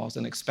criminal laws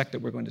and expect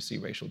that we're going to see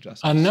racial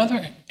justice.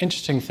 Another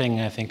interesting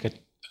thing, I think,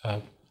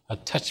 a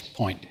touch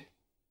point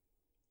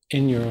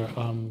in your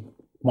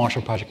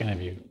Marshall Project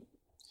interview,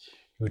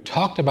 you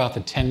talked about the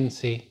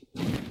tendency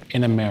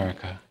in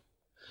America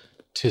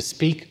to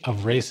speak of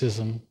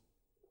racism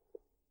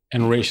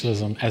and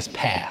racialism as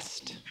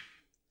past,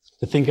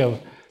 to think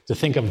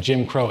of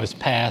Jim Crow as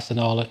past and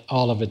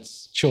all of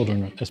its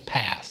children as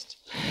past.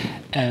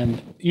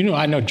 And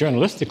I know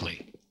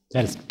journalistically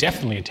that is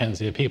definitely a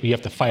tendency of people you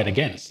have to fight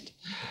against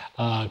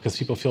because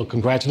people feel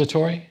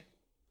congratulatory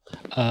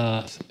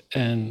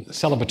and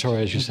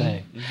celebratory, as you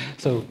say.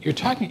 So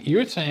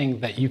you're saying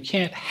that you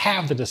can't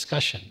have the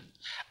discussion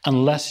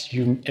unless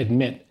you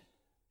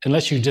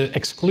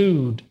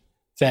exclude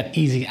that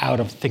easy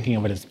out of thinking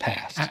of it as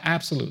past.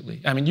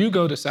 Absolutely. I mean, you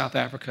go to South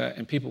Africa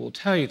and people will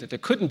tell you that there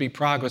couldn't be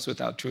progress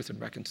without truth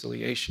and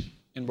reconciliation.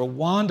 In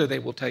Rwanda, they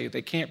will tell you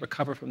they can't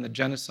recover from the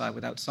genocide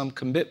without some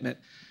commitment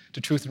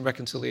to truth and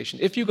reconciliation.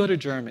 If you go to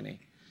Germany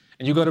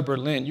and you go to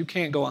Berlin, you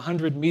can't go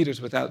 100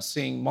 meters without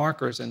seeing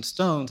markers and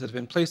stones that have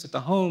been placed at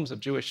the homes of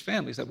Jewish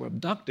families that were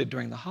abducted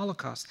during the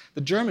Holocaust.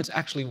 The Germans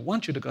actually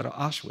want you to go to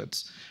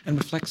Auschwitz and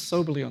reflect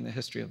soberly on the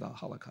history of the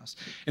Holocaust.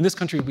 In this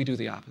country, we do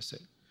the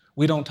opposite.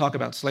 We don't talk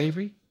about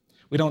slavery.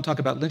 We don't talk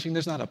about lynching.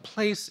 There's not a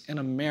place in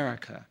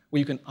America where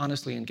you can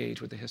honestly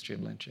engage with the history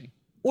of lynching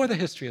or the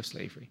history of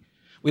slavery.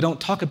 We don't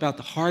talk about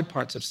the hard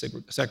parts of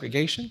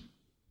segregation.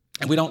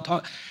 And we don't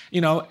talk,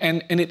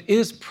 and it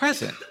is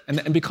present.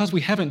 And because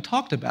we haven't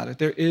talked about it,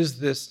 there is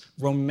this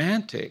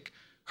romantic,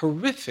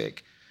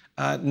 horrific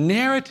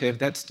narrative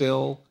that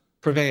still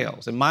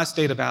prevails. In my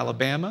state of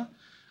Alabama,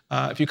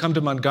 If you come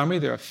to Montgomery,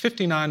 there are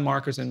 59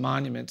 markers and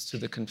monuments to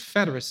the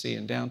Confederacy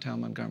in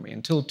downtown Montgomery.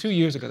 Until 2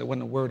 years ago, there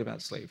wasn't a word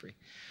about slavery.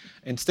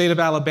 In the state of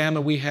Alabama,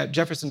 we had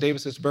Jefferson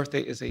Davis's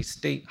birthday is a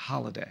state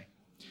holiday.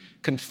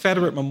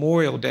 Confederate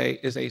Memorial Day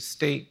is a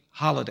state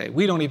holiday.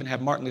 We don't even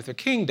have Martin Luther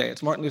King Day.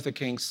 It's Martin Luther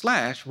King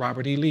 /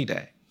 Robert E. Lee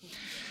Day.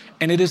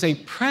 And it is a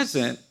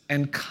present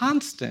and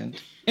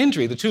constant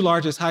injury. The two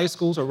largest high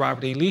schools are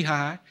Robert E. Lee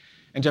High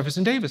and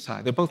Jefferson Davis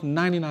High. They're both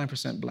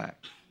 99%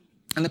 Black.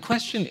 And the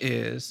question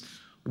is,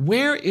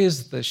 where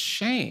is the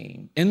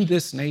shame in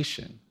this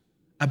nation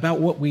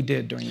about what we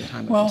did during the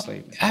time of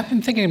enslavement? I've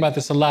been thinking about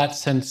this a lot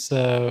since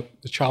the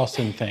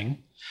Charleston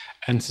thing,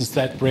 and since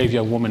that brave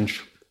young woman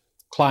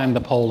climbed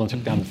the pole and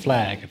took down the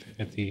flag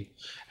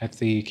at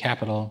the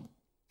Capitol.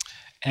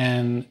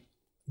 And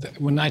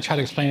when I try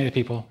to explain it to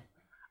people,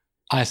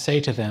 I say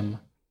to them,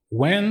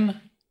 when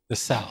the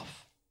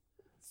South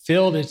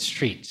filled its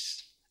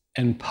streets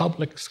and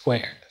public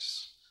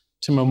squares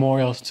to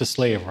memorials to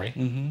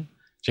slavery,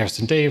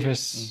 Jefferson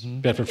Davis,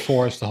 Bedford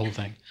Forrest, the whole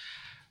thing,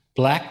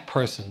 Black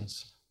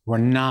persons were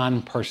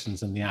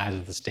non-persons in the eyes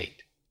of the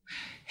state.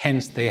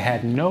 Hence, they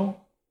had no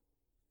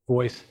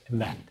voice in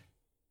that.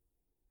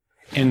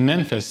 In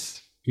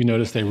Memphis, you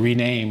notice they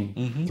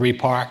renamed 3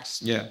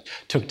 parks,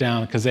 took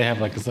down, because they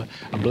have like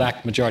a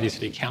Black majority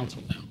city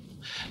council now.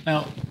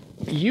 Now,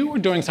 you were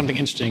doing something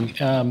interesting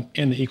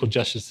in the Equal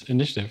Justice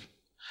Initiative.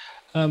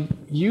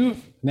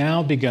 You've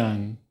now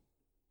begun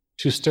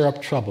to stir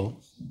up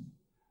trouble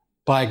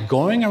by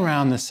going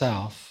around the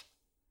South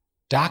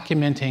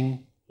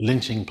documenting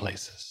lynching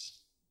places.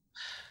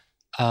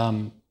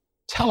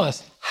 Tell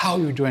us how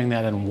you're doing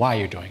that and why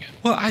you're doing it.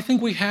 Well, I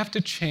think we have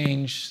to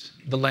change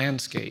the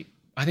landscape.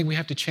 I think we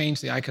have to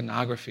change the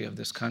iconography of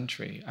this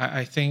country.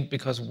 I think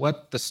because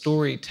what the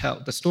story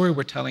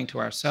we're telling to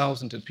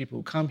ourselves and to the people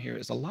who come here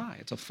is a lie.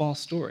 It's a false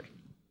story.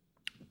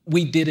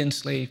 We did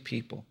enslave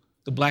people.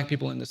 The Black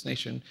people in this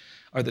nation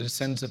are the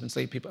descendants of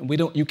enslaved people,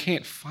 and you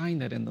can't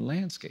find that in the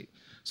landscape.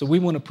 So we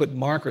want to put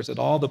markers at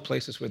all the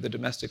places where the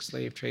domestic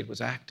slave trade was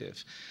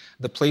active.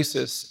 The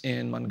places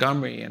in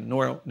Montgomery and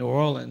New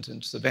Orleans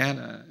and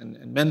Savannah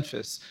and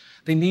Memphis,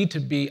 they need to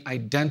be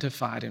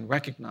identified and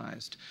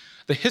recognized.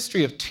 The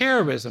history of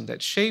terrorism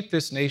that shaped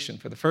this nation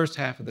for the first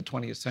half of the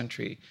 20th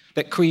century,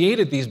 that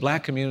created these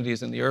Black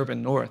communities in the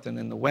urban North and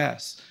in the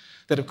West,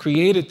 that have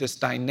created this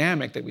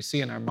dynamic that we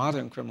see in our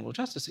modern criminal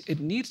justice, it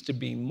needs to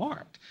be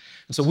marked.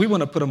 And so we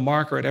want to put a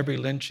marker at every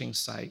lynching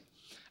site.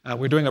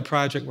 We're doing a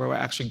project where we're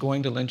actually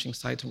going to lynching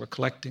sites and we're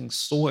collecting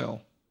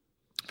soil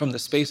from the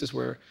spaces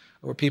where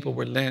people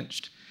were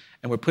lynched.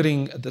 And we're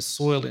putting the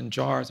soil in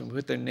jars, and we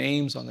put their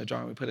names on the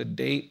jar, and we put a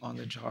date on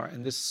the jar.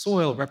 And this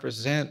soil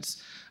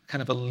represents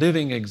kind of a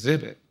living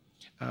exhibit.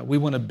 We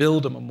want to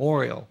build a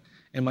memorial.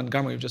 In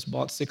Montgomery, we've just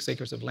bought 6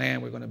 acres of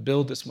land. We're going to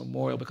build this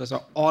memorial because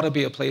there ought to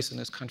be a place in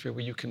this country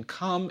where you can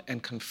come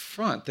and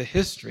confront the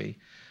history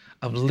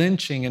of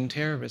lynching and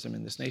terrorism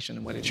in this nation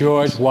and what it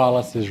George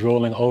Wallace is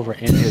rolling over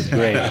in his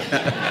grave.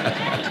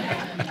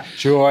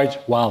 George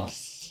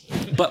Wallace.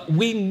 But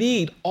we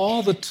need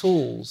all the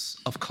tools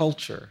of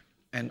culture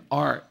and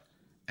art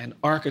and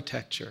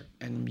architecture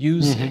and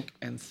music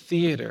and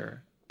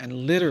theater and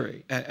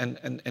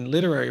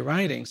literary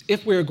writings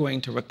if we're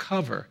going to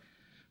recover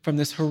from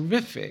this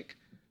horrific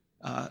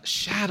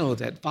shadow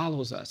that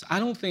follows us. I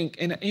don't think,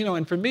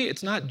 and for me,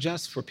 it's not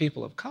just for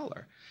people of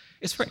color.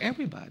 It's for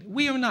everybody.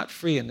 We are not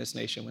free in this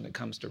nation when it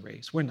comes to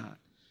race. We're not.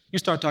 You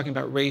start talking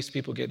about race,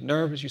 people get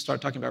nervous. You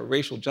start talking about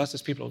racial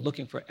justice, people are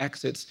looking for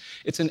exits.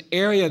 It's an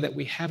area that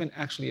we haven't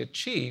actually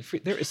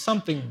achieved. There is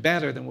something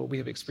better than what we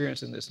have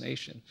experienced in this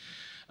nation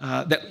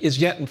that is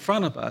yet in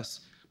front of us,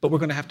 but we're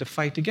going to have to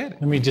fight to get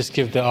it. Let me just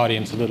give the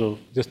audience a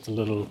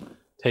little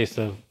taste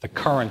of the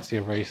currency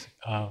of race,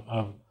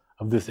 of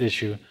this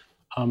issue.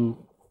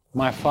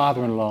 My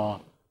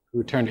father-in-law,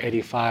 who turned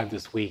 85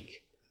 this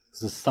week, is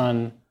the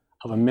son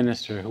of a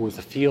minister who was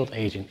a field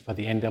agent for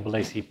the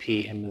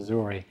NAACP in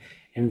Missouri,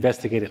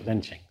 investigated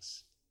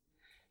lynchings,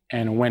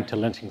 and went to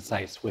lynching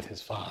sites with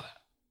his father.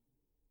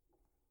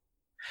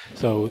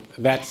 So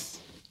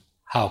that's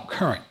how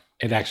current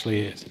it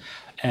actually is.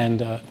 And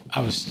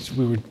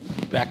we were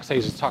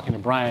backstage just talking to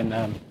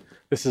Bryan.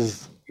 This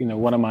is,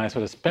 one of my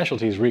sort of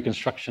specialties,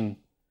 Reconstruction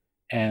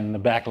and the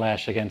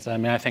backlash against.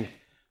 I think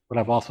what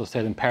I've also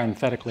said, and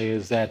parenthetically,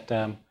 is that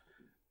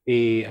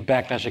the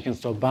backlash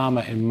against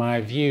Obama, in my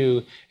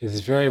view,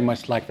 is very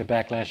much like the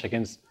backlash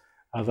against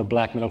the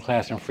Black middle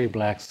class and free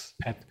Blacks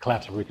at the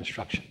collapse of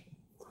Reconstruction.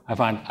 I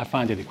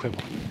find it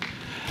equivalent.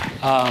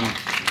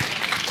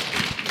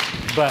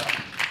 But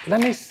let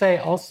me say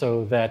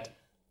also that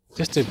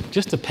just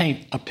to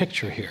paint a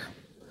picture here,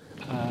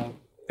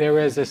 there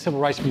is a Civil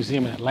Rights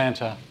Museum in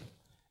Atlanta,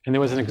 and there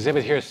was an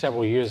exhibit here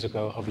several years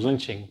ago of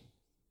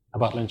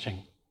about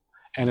lynching,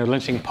 and they're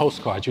lynching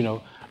postcards.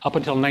 Up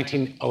until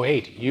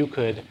 1908, you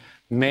could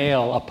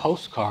mail a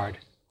postcard.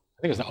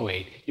 I think it was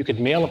 2008. You could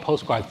mail a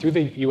postcard through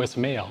the U.S.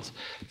 mails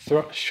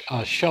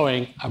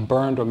showing a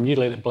burned or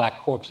mutilated Black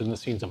corpse in the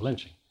scenes of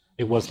lynching.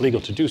 It was legal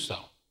to do so.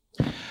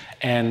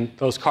 And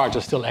those cards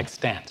are still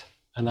extant.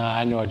 And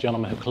I know a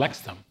gentleman who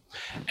collects them.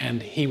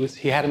 And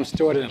he had them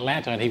stored in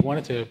Atlanta, and he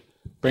wanted to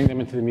bring them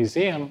into the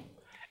museum.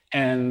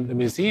 And the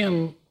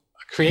museum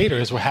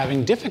creators were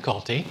having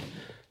difficulty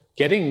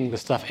getting the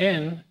stuff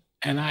in.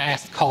 And I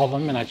called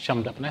them, and I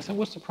chummed up, and I said,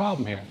 "What's the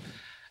problem here?"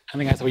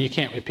 And the guy said, "Well, you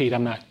can't repeat.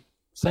 I'm not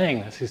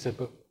saying this." He said,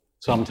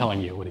 "So I'm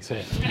telling you what he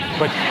said,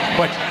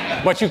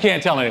 but you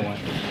can't tell anyone."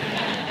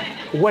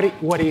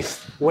 What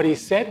he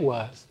said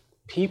was,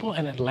 people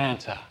in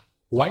Atlanta,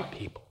 white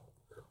people,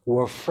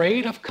 were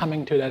afraid of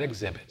coming to that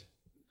exhibit,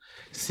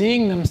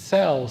 seeing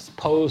themselves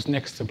posed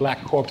next to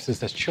black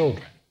corpses as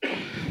children,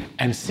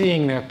 and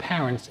seeing their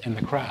parents in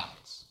the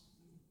crowds.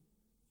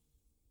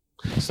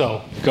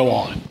 So, go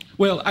on.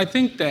 Well, I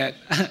think that,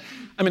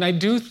 I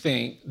do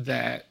think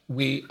that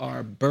we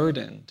are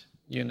burdened,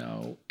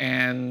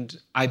 and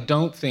I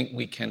don't think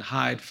we can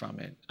hide from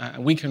it.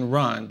 We can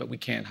run, but we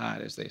can't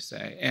hide, as they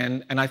say.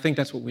 And I think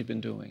that's what we've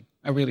been doing.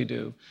 I really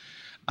do.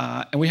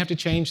 And we have to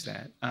change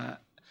that.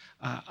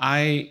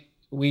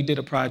 We did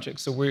a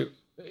project,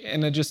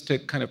 and just to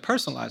kind of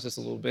personalize this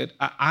a little bit,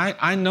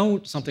 I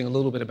know something a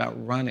little bit about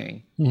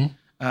running,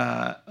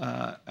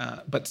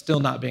 but still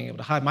not being able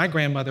to hide. My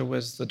grandmother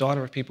was the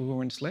daughter of people who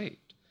were enslaved.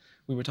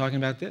 We were talking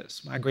about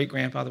this. My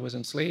great-grandfather was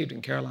enslaved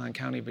in Caroline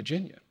County,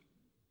 Virginia.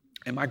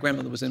 And my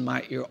grandmother was in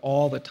my ear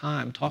all the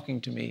time talking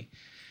to me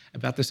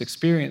about this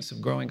experience of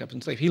growing up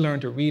enslaved. He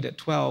learned to read at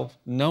 12,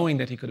 knowing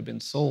that he could have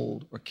been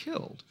sold or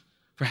killed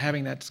for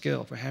having that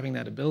skill, for having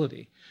that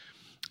ability.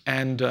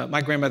 And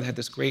my grandmother had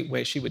this great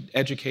way. She would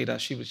educate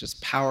us. She was just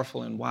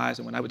powerful and wise.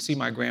 And when I would see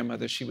my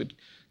grandmother, she would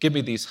give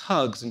me these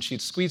hugs, and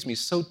she'd squeeze me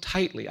so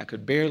tightly I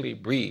could barely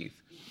breathe.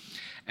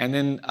 And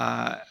then,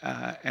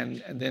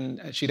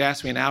 then she'd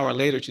ask me an hour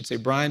later, she'd say,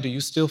 "Bryan, do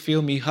you still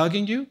feel me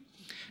hugging you?"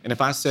 And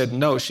if I said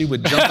no, she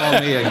would jump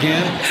on me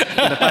again.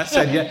 And if I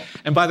said yeah,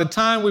 and by the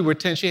time we were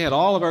 10, she had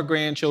all of our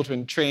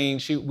grandchildren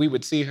trained. We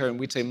would see her and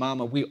we'd say,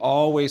 "Mama, we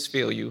always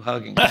feel you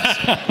hugging us."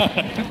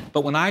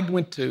 But when I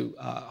went to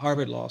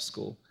Harvard Law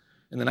School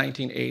in the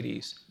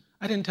 1980s,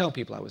 I didn't tell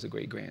people I was a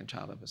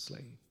great-grandchild of a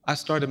slave. I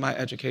started my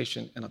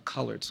education in a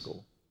colored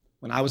school.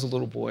 When I was a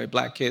little boy,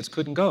 black kids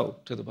couldn't go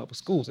to the public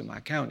schools in my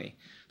county.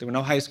 There were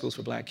no high schools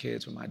for black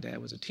kids when my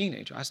dad was a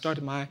teenager. I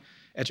started my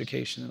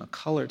education in a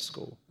colored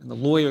school, and the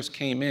lawyers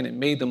came in and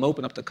made them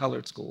open up the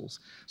colored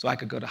schools so I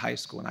could go to high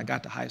school. And I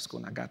got to high school,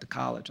 and I got to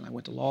college, and I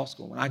went to law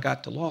school. When I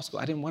got to law school,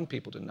 I didn't want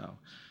people to know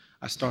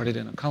I started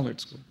in a colored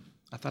school.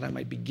 I thought I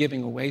might be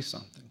giving away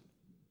something.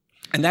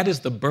 And that is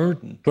the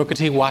burden. Booker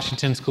T.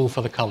 Washington School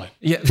for the Colored.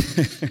 Yeah,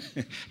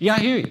 yeah, I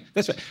hear you.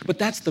 That's right. But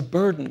that's the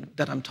burden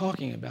that I'm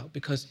talking about,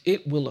 because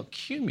it will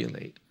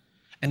accumulate.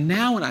 And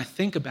now when I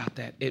think about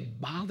that, it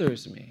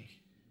bothers me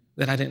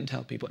that I didn't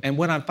tell people. And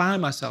what I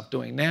find myself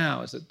doing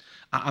now is that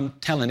I'm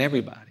telling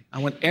everybody. I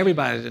want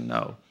everybody to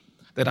know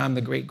that I'm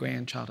the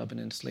great-grandchild of an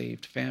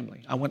enslaved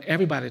family. I want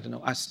everybody to know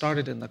I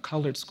started in the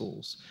colored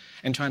schools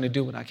and trying to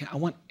do what I can. I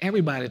want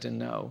everybody to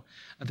know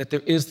that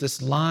there is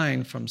this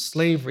line from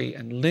slavery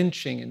and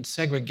lynching and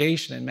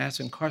segregation and mass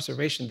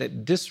incarceration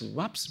that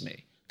disrupts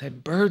me,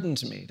 that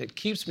burdens me, that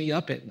keeps me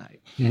up at night.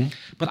 Mm-hmm.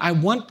 But I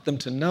want them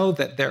to know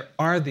that there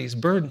are these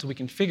burdens so we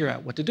can figure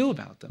out what to do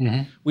about them.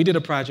 Mm-hmm. We did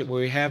a project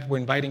where we're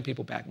inviting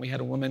people back. We had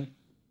a woman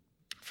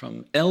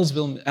from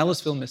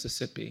Ellisville,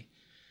 Mississippi.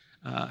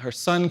 Her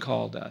son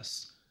called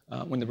us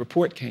when the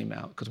report came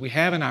out, because we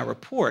have in our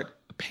report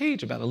a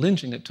page about a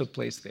lynching that took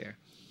place there.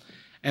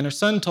 And her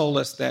son told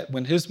us that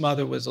when his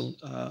mother was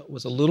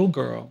a little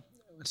girl,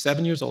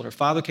 7 years old, her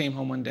father came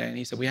home one day and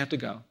he said, "We have to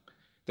go.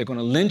 They're going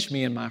to lynch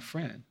me and my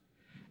friend."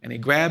 And he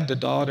grabbed the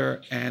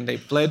daughter and they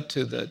fled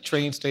to the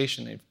train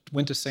station. They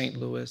went to St.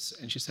 Louis.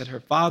 And she said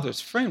her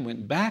father's friend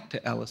went back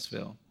to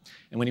Ellisville.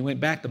 And when he went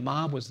back, the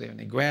mob was there and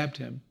they grabbed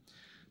him,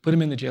 put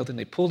him in the jail. Then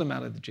they pulled him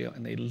out of the jail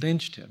and they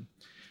lynched him,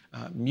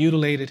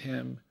 mutilated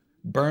him,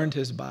 burned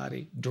his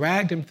body,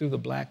 dragged him through the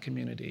black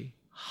community,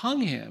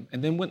 hung him,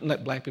 and then wouldn't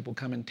let black people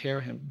come and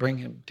tear him, bring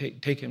him,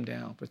 take him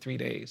down for 3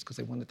 days because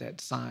they wanted that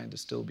sign to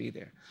still be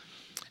there.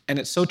 And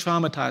it so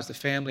traumatized the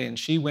family, and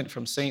she went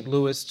from St.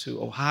 Louis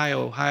to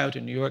Ohio to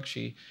New York.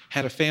 She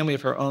had a family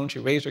of her own. She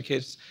raised her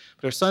kids.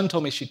 But her son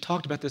told me she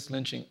talked about this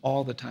lynching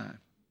all the time.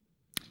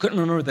 Couldn't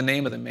remember the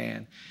name of the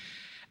man.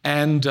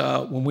 And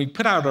when we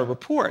put out a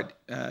report,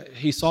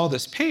 he saw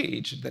this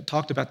page that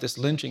talked about this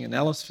lynching in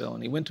Ellisville,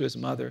 and he went to his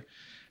mother,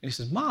 and he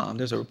says, "Mom,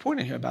 there's a report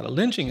in here about a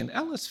lynching in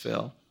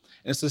Ellisville,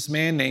 and it's this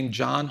man named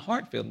John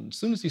Hartfield." And as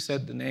soon as he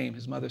said the name,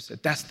 his mother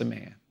said, "That's the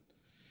man."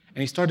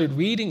 And he started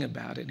reading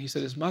about it, and he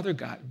said his mother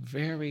got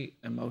very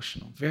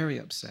emotional, very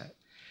upset.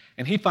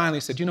 And he finally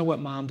said, "You know what,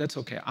 Mom, that's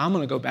okay. I'm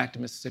going to go back to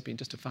Mississippi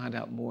just to find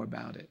out more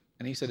about it."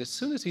 And he said, as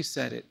soon as he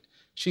said it,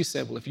 she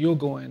said, "Well, if you're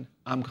going,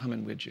 I'm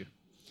coming with you."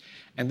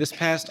 And this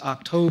past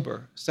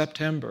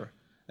September,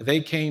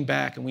 they came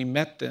back, and we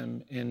met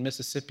them in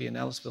Mississippi, in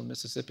Ellisville,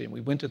 Mississippi, and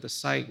we went to the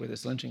site where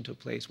this lynching took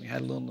place. We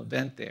had a little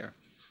event there,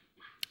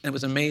 and it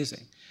was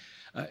amazing.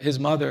 His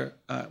mother,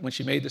 when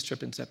she made this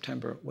trip in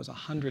September, was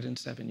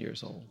 107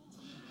 years old.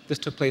 This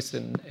took place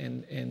in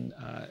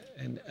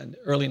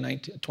early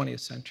 20th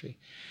century.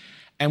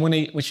 And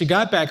when she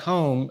got back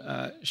home,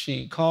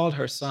 she called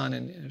her son,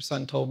 and her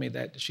son told me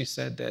that she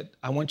said that,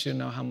 I want you to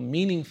know how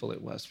meaningful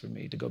it was for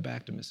me to go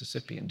back to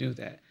Mississippi and do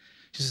that.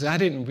 She says, I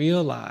didn't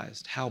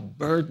realize how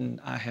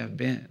burdened I have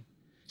been.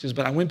 She says,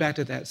 but I went back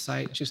to that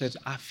site. She says,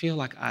 I feel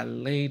like I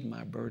laid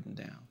my burden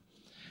down.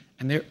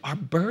 And there are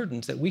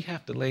burdens that we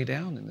have to lay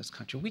down in this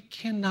country. We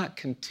cannot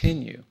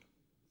continue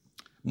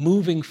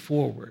moving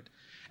forward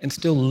and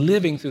still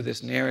living through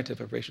this narrative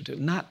of racial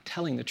tension, not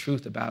telling the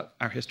truth about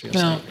our history of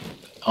slavery.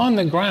 On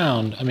the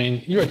ground, I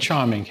mean, you're a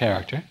charming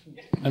character.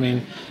 I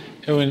mean,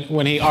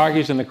 when he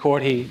argues in the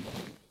court, he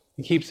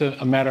keeps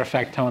a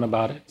matter-of-fact tone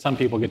about it. Some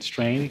people get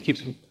strained. He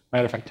keeps a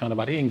matter-of-fact tone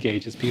about it. He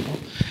engages people.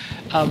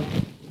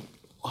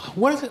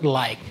 What is it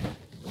like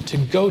to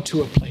go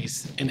to a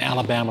place in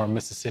Alabama or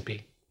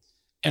Mississippi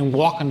and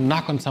walk and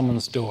knock on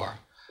someone's door,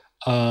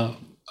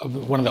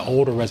 of one of the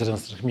older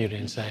residents of the community,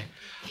 and say,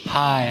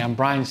 hi, I'm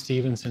Bryan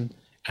Stevenson,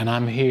 and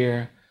I'm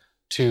here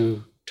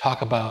to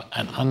talk about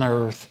and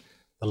unearth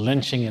the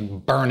lynching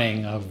and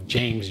burning of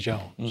James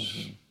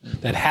Jones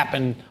that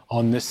happened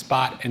on this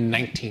spot in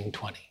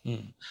 1920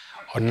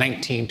 or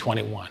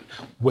 1921,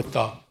 with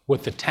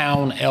the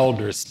town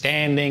elders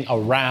standing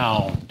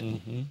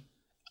around,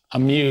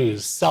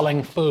 amused,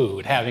 selling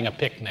food, having a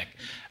picnic,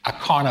 a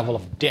carnival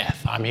of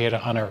death I'm here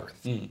to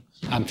unearth.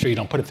 I'm sure you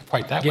don't put it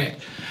quite that way,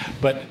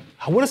 but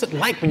what is it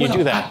like when you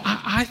do that?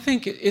 I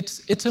think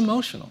it's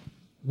emotional.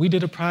 We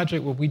did a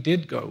project where we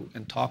did go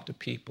and talk to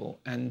people,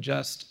 and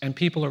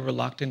people are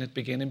reluctant at the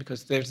beginning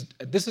because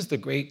this is the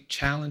great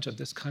challenge of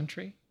this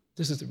country.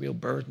 This is the real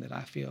burden that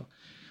I feel.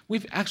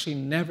 We've actually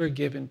never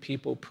given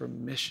people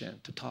permission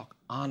to talk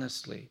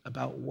honestly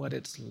about what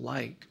it's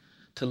like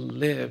to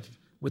live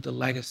with the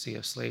legacy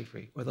of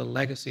slavery, or the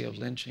legacy of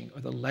lynching,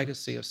 or the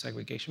legacy of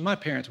segregation. My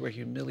parents were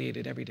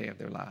humiliated every day of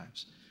their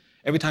lives.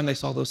 Every time they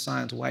saw those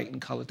signs, white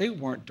and colored, they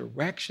weren't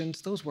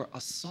directions, those were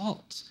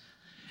assaults.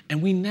 And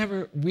we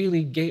never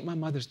really gave, my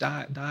mother's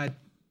died about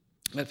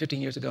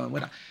 15 years ago,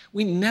 and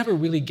we never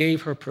really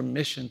gave her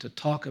permission to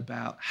talk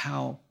about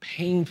how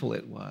painful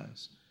it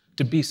was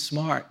to be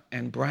smart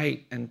and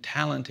bright and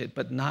talented,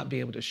 but not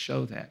be able to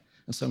show that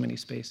in so many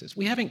spaces.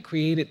 We haven't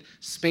created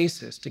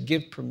spaces to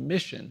give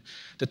permission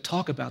to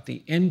talk about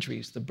the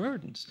injuries, the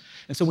burdens.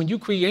 And so when you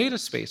create a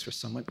space for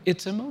someone,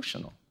 it's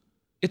emotional.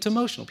 It's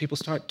emotional. People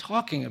start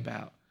talking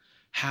about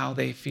how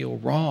they feel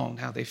wronged,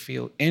 how they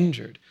feel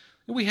injured.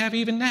 And we have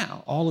even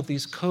now all of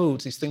these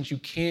codes, these things you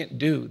can't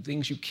do,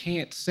 things you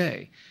can't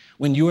say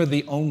when you're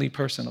the only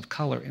person of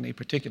color in a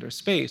particular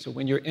space, or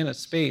when you're in a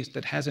space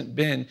that hasn't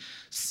been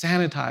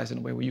sanitized in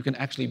a way where you can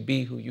actually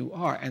be who you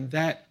are. And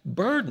that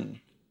burden,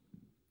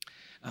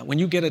 when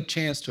you get a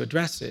chance to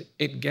address it,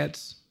 it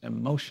gets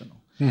emotional.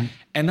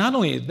 And not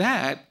only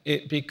that,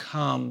 it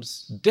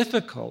becomes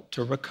difficult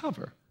to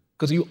recover,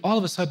 because you all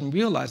of a sudden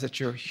realize that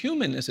your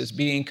humanness is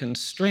being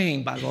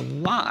constrained by the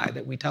lie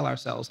that we tell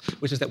ourselves,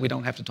 which is that we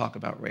don't have to talk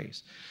about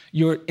race.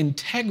 Your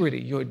integrity,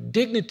 your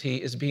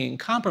dignity is being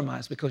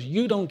compromised because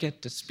you don't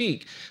get to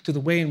speak to the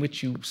way in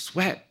which you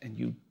sweat and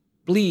you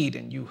bleed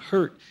and you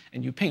hurt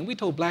and you pain. We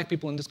told Black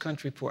people in this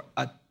country for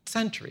a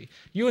century,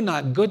 you're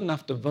not good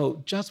enough to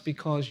vote just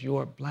because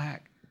you're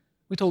Black.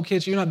 We told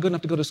kids, you're not good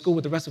enough to go to school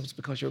with the rest of us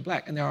because you're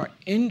Black. And there are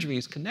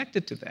injuries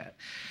connected to that.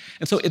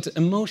 And so it's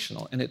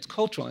emotional and it's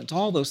cultural and it's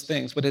all those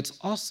things, but it's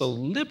also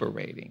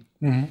liberating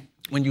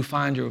when you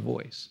find your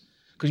voice.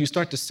 Because you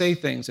start to say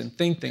things and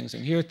think things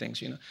and hear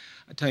things. You know,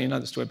 I'll tell you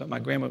another story about my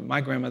grandmother.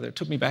 My grandmother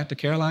took me back to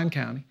Caroline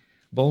County,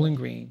 Bowling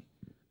Green,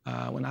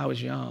 when I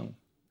was young.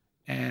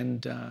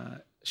 And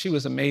she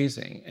was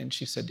amazing. And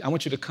she said, I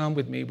want you to come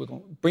with me. We're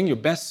going to bring your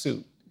best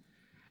suit.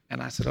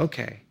 And I said,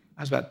 okay.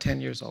 I was about 10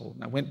 years old,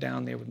 and I went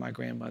down there with my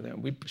grandmother,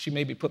 and she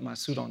made me put my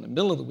suit on in the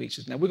middle of the week. She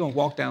said, now we're gonna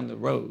walk down the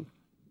road,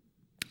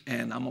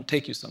 and I'm gonna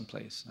take you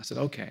someplace. I said,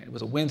 okay. It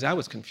was a Wednesday. I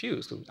was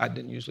confused, because I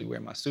didn't usually wear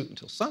my suit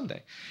until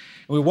Sunday.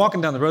 And we were walking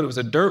down the road. It was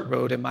a dirt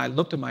road, and I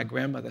looked at my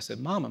grandmother. I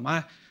said,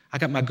 Mama, I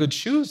got my good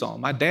shoes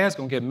on. My dad's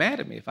gonna get mad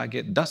at me if I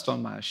get dust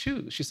on my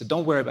shoes. She said,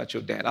 don't worry about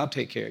your dad. I'll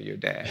take care of your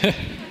dad.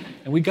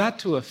 And we got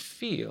to a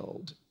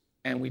field,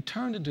 and we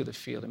turned into the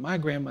field, and my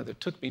grandmother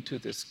took me to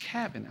this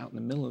cabin out in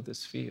the middle of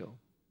this field.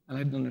 And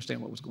I didn't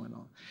understand what was going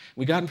on.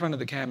 We got in front of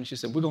the cabin. She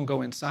said, we're going to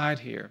go inside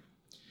here,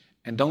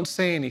 and don't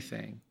say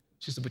anything.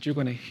 She said, but you're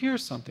going to hear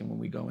something when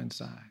we go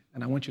inside.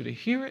 And I want you to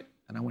hear it,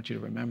 and I want you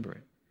to remember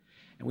it.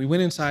 And we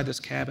went inside this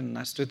cabin, and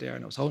I stood there,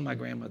 and I was holding my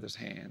grandmother's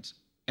hands.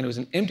 And it was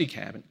an empty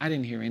cabin. I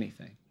didn't hear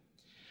anything.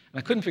 And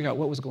I couldn't figure out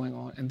what was going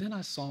on. And then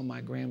I saw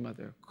my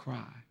grandmother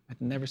cry.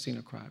 I'd never seen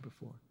her cry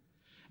before.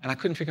 And I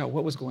couldn't figure out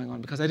what was going on.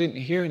 Because I didn't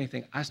hear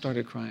anything, I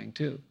started crying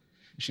too.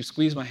 And she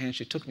squeezed my hand.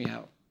 She took me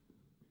out.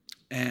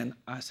 And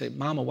I said,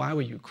 Mama, why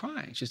were you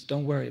crying? She said,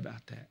 don't worry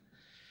about that.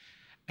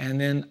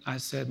 And then I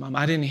said, Mama,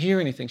 I didn't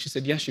hear anything. She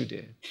said, yes, you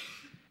did.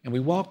 And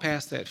we walked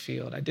past that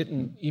field. I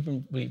didn't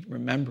even really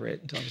remember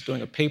it until I was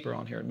doing a paper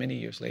on her many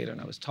years later. And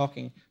I was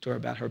talking to her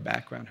about her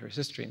background, her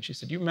history. And she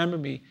said, you remember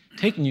me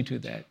taking you to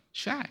that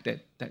shack,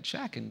 that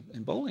shack in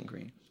Bowling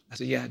Green? I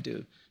said, yeah, I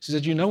do. She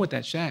said, you know what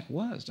that shack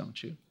was,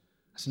 don't you?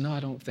 I said, no, I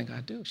don't think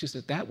I do. She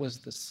said, that was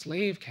the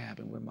slave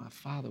cabin where my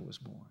father was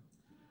born.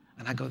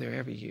 And I go there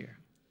every year.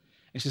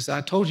 And she said,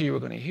 I told you were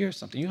going to hear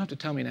something. You have to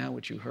tell me now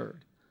what you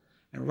heard.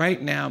 And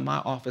right now, my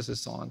office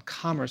is on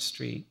Commerce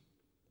Street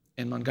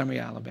in Montgomery,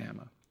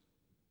 Alabama.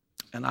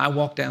 And I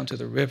walk down to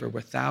the river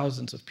where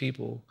thousands of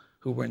people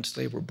who were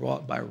enslaved were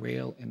brought by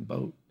rail and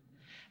boat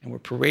and were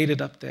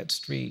paraded up that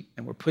street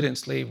and were put in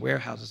slave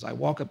warehouses. I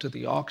walk up to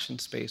the auction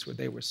space where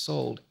they were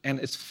sold. And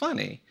it's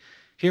funny,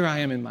 here I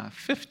am in my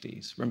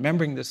 50s,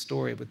 remembering this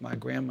story with my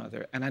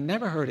grandmother, and I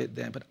never heard it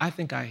then, but I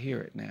think I hear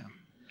it now.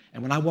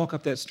 And when I walk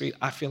up that street,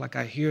 I feel like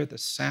I hear the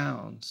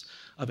sounds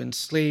of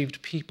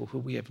enslaved people who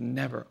we have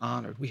never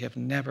honored, we have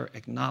never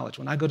acknowledged.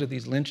 When I go to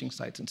these lynching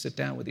sites and sit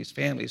down with these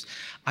families,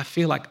 I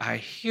feel like I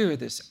hear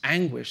this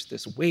anguish,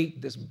 this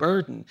weight, this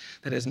burden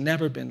that has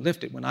never been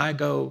lifted. When I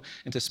go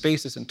into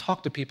spaces and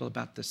talk to people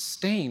about the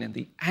stain and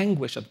the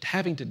anguish of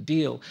having to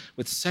deal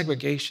with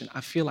segregation,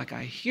 I feel like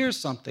I hear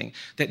something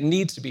that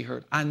needs to be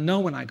heard. I know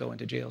when I go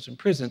into jails and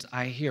prisons,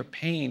 I hear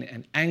pain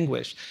and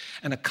anguish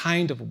and a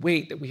kind of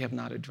weight that we have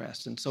not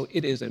addressed. And so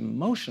it is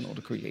emotional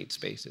to create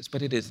spaces,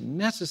 but it is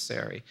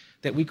necessary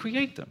that we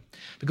create them.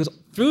 Because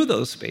through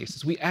those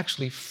spaces, we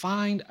actually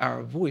find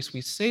our voice. We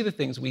say the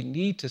things we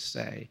need to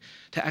say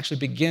to actually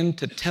begin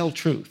to tell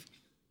truth.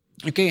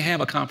 You can't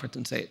have a conference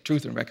and say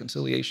truth and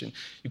reconciliation.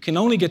 You can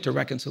only get to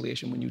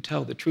reconciliation when you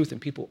tell the truth and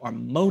people are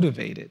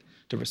motivated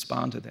to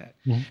respond to that.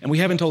 Mm-hmm. And we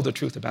haven't told the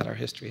truth about our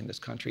history in this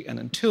country. And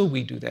until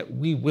we do that,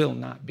 we will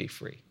not be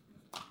free.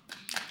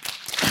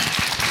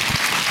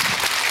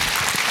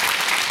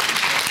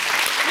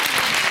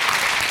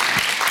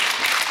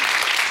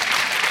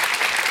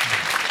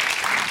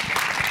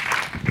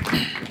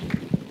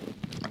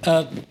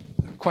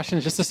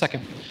 Question, just a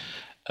second.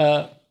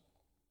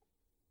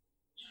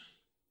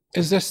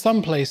 Is there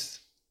some place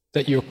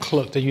that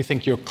that you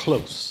think you're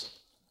close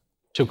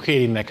to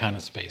creating that kind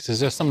of space? Is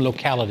there some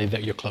locality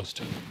that you're close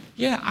to?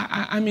 Yeah,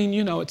 I mean,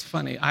 you know, it's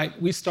funny.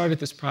 We started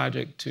this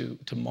project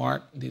to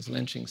mark these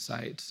lynching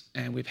sites,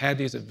 and we've had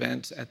these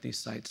events at these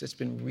sites. It's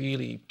been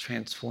really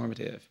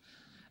transformative.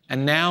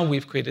 And now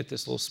we've created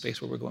this little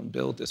space where we're going to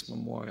build this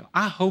memorial.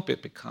 I hope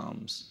it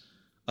becomes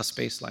a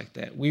space like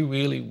that. We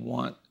really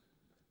want,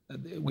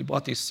 we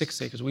bought these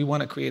 6 acres. We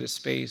want to create a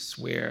space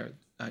where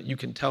you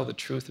can tell the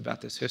truth about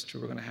this history.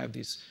 We're going to have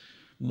these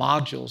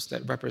modules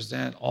that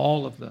represent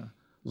all of the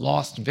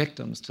lost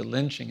victims to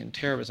lynching and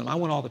terrorism. I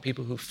want all the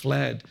people who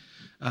fled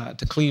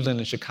to Cleveland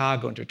and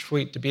Chicago and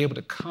Detroit to be able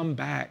to come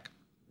back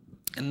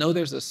and know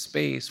there's a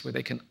space where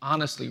they can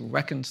honestly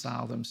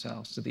reconcile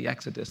themselves to the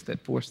exodus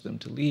that forced them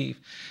to leave.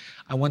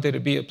 I want there to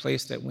be a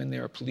place that when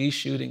there are police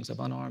shootings of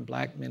unarmed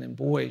Black men and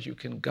boys, you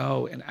can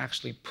go and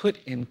actually put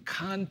in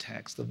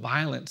context the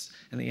violence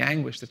and the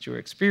anguish that you're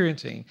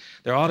experiencing.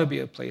 There ought to be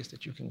a place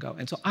that you can go.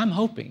 And so I'm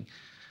hoping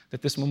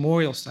that this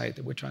memorial site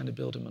that we're trying to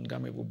build in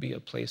Montgomery will be a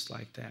place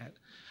like that.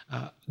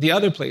 The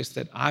other place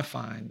that I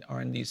find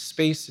are in these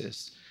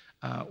spaces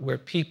where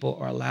people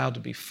are allowed to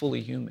be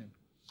fully human,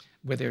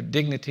 where their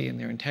dignity and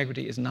their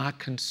integrity is not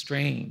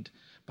constrained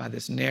by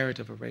this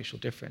narrative of racial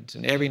difference.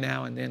 And every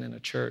now and then in a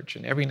church,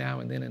 and every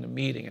now and then in a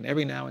meeting, and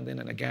every now and then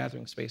in a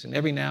gathering space, and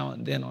every now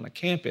and then on a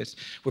campus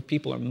where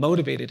people are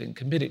motivated and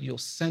committed, you'll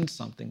sense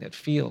something that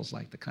feels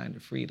like the kind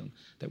of freedom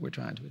that we're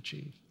trying to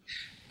achieve.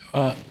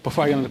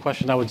 Before I get into the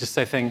question, I would just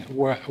say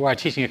were I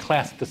teaching a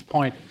class at this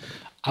point,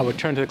 I would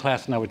turn to the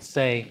class and I would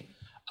say,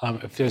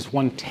 if there's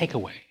one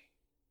takeaway,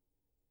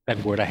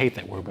 that word, I hate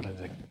that word, but I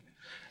think,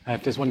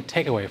 if there's one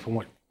takeaway from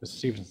what Mr.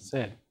 Stevenson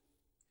said,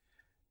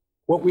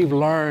 what we've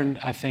learned,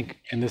 I think,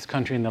 in this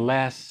country in the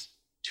last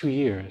 2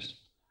 years,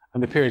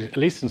 in the period, at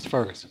least since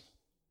Ferguson,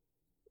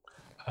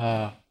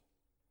 that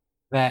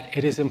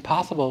it is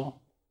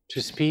impossible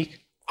to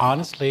speak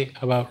honestly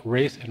about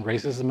race and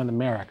racism in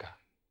America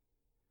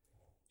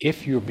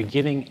if you're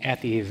beginning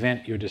at the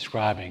event you're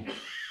describing.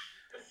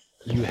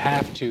 You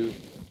have to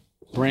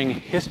bring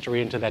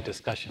history into that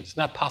discussion. It's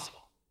not possible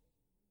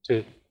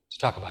to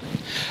talk about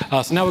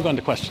it. So now we're going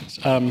to questions.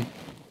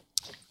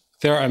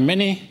 There are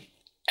many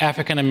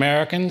African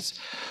Americans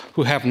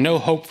who have no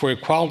hope for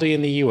equality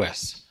in the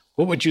U.S.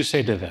 What would you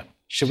say to them?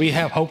 Should we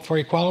have hope for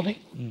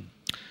equality?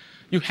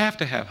 You have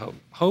to have hope.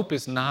 Hope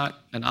is not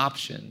an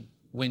option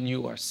when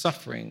you are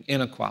suffering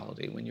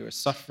inequality, when you are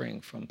suffering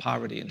from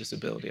poverty and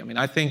disability. I mean,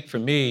 I think for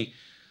me,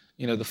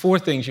 you know, the 4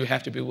 things you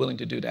have to be willing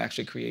to do to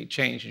actually create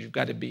change is you've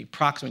got to be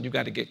proximate, you've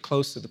got to get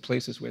close to the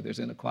places where there's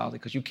inequality,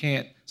 because you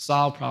can't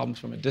solve problems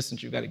from a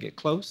distance, you've got to get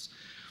close.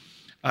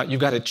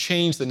 You've got to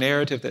change the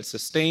narrative that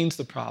sustains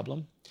the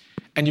problem,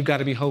 and you've got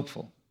to be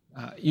hopeful.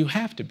 You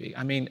have to be.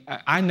 I mean,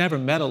 I never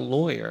met a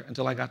lawyer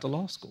until I got to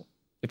law school.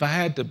 If I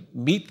had to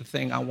meet the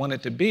thing I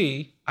wanted to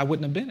be, I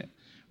wouldn't have been it,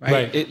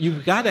 right?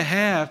 You've got to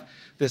have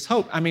this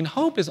hope. I mean,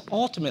 hope is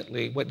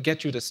ultimately what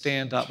gets you to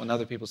stand up when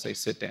other people say,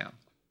 sit down.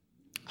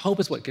 Hope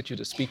is what gets you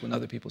to speak when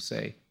other people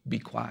say, be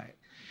quiet.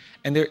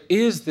 And there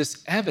is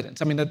this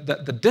evidence. I mean,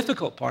 the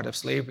difficult part of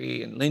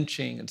slavery and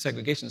lynching and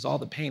segregation is all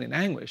the pain and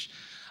anguish.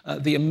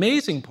 The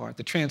amazing part,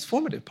 the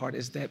transformative part,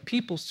 is that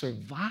people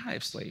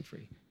survive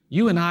slavery.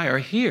 You and I are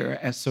here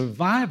as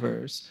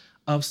survivors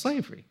of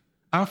slavery.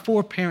 Our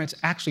foreparents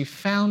actually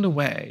found a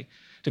way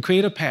to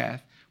create a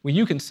path where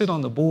you can sit on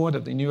the board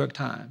of the New York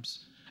Times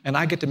and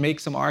I get to make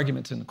some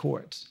arguments in the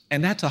courts.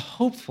 And that's a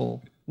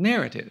hopeful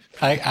narrative.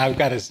 I've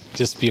got to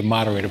just be a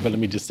moderator, but let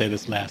me just say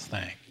this last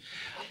thing.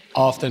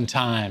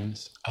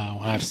 Oftentimes,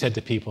 when I've said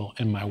to people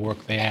in my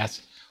work, they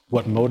ask,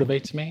 what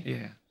motivates me?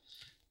 Yeah.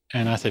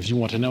 And I said, if you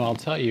want to know, I'll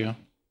tell you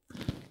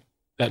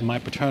that my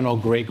paternal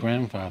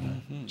great-grandfather,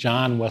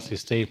 John Wesley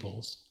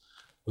Staples,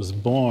 was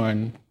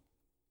born,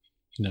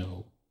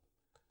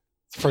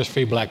 first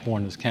free black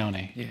born in this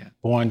county,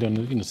 born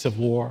during the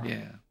Civil War.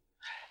 Yeah.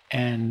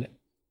 And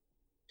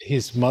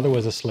his mother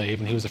was a slave,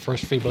 and he was the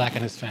first free black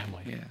in his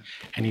family. Yeah.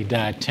 And he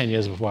died 10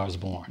 years before I was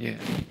born. Yeah.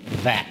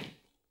 That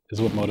is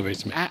what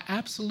motivates me.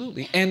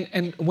 Absolutely.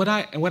 And what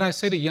I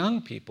say to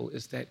young people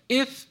is that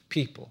if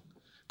people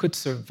could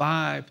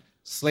survive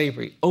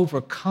slavery,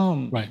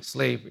 overcome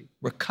slavery,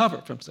 recover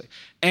from slavery,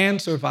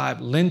 and survive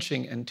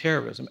lynching and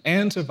terrorism,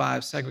 and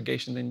survive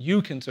segregation, then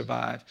you can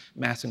survive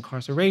mass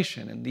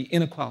incarceration and the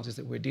inequalities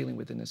that we're dealing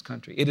with in this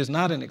country. It is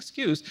not an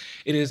excuse.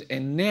 It is a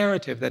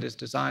narrative that is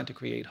designed to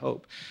create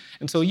hope.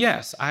 And so,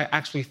 yes, I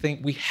actually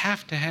think we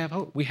have to have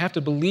hope. We have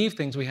to believe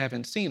things we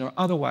haven't seen, or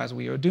otherwise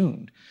we are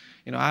doomed.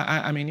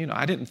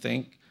 I didn't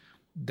think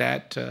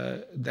that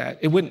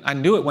it wouldn't. I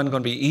knew it wasn't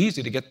going to be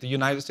easy to get the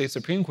United States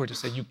Supreme Court to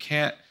say you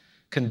can't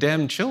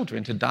condemn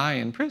children to die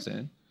in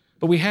prison,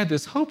 but we had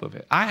this hope of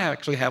it. I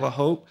actually have a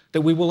hope that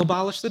we will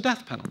abolish the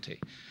death penalty.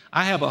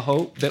 I have a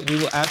hope that we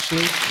will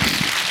actually...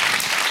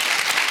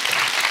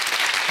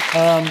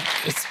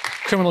 It's a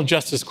criminal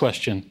justice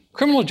question.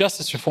 Criminal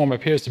justice reform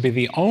appears to be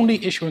the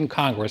only issue in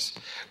Congress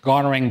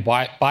garnering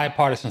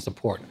bipartisan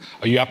support.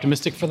 Are you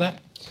optimistic for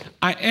that?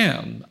 I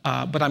am,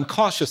 but I'm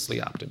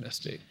cautiously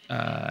optimistic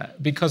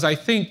because I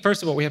think,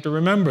 first of all, we have to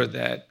remember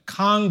that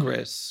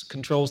Congress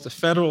controls the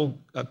federal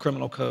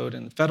criminal code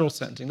and federal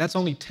sentencing. That's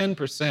only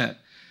 10%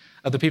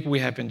 of the people we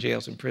have in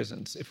jails and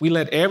prisons. If we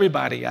let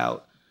everybody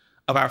out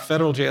of our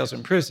federal jails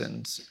and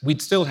prisons,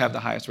 we'd still have the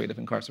highest rate of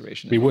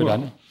incarceration in the world. We would,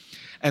 I know.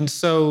 And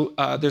so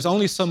there's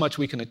only so much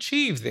we can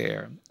achieve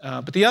there.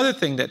 But the other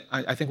thing that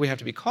I think we have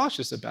to be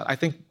cautious about,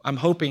 I'm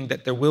hoping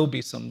that there will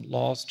be some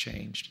laws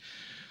changed.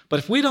 But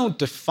if we don't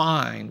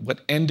define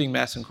what ending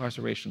mass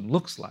incarceration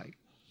looks like,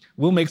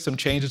 we'll make some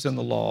changes in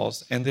the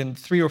laws, and then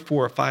 3 or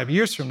 4 or 5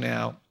 years from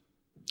now,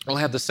 we'll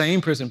have the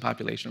same prison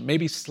population,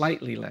 maybe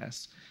slightly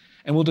less,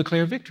 and we'll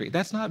declare victory.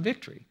 That's not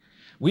victory.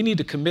 We need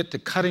to commit to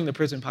cutting the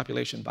prison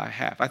population by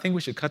half. I think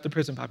we should cut the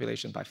prison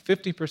population by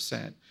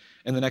 50%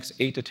 in the next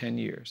 8 to 10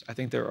 years. I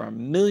think there are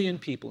 1 million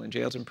people in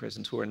jails and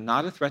prisons who are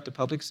not a threat to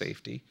public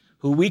safety,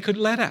 who we could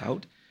let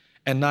out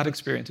and not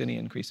experience any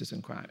increases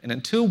in crime. And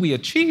until we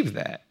achieve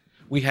that,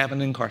 we have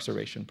an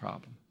incarceration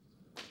problem.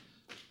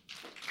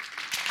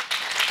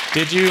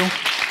 Did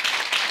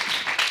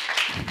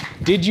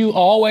you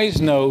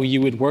always know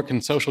you would work in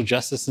social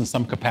justice in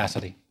some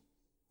capacity?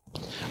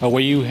 Or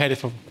were you headed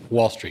for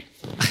Wall Street?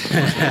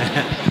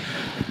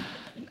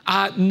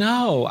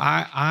 No,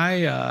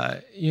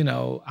 I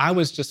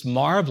was just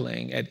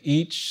marveling at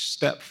each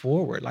step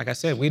forward. Like I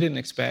said, we didn't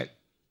expect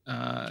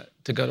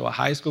to go to a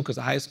high school because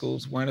the high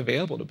schools weren't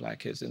available to Black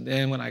kids. And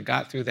then when I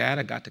got through that,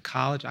 I got to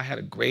college. I had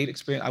a great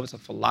experience. I was a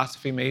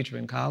philosophy major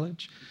in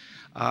college.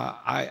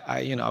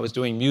 I was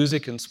doing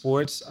music and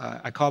sports.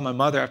 I called my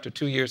mother after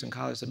 2 years in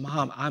college and said,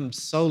 Mom, I'm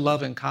so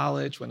loving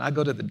college. When I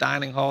go to the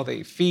dining hall,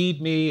 they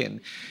feed me. And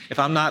if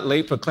I'm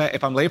late for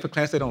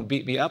class, they don't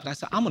beat me up. And I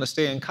said, I'm going to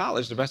stay in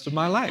college the rest of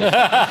my life.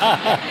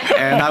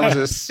 And I was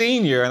a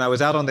senior, and I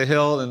was out on the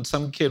Hill, and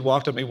some kid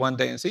walked up to me one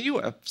day and said, you're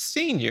a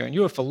senior, and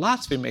you're a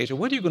philosophy major.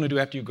 What are you going to do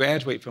after you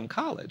graduate from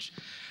college?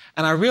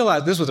 And I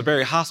realized this was a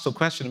very hostile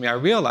question to me. I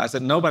realized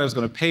that nobody was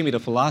going to pay me to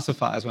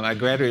philosophize when I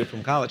graduated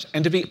from college.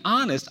 And to be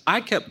honest,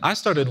 I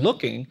started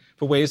looking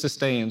for ways to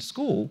stay in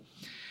school.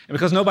 And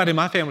because nobody in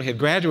my family had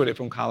graduated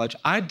from college,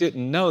 I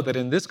didn't know that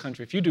in this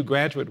country, if you do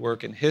graduate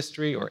work in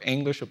history or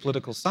English or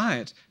political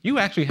science, you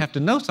actually have to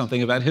know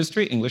something about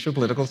history, English, or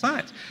political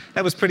science.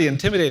 That was pretty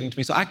intimidating to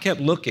me, so I kept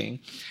looking.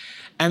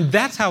 And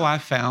that's how I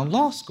found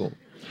law school.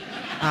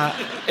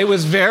 It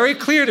was very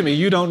clear to me,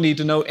 you don't need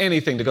to know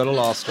anything to go to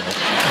law school.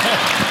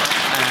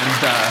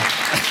 And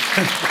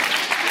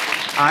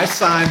I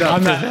signed up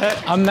for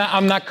that.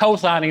 I'm not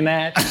co-signing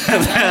that.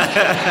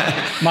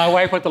 My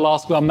wife went to law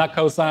school. I'm not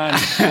co-signing.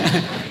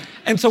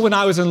 And so when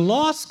I was in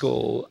law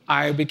school,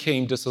 I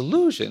became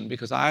disillusioned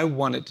because I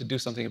wanted to do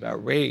something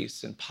about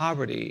race and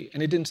poverty,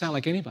 and it didn't sound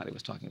like anybody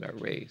was talking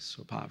about race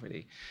or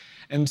poverty.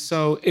 And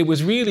so it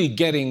was really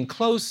getting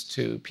close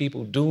to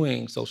people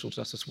doing social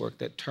justice work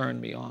that turned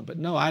me on. But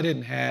no, I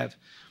didn't have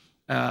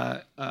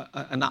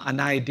an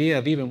idea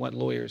of even what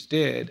lawyers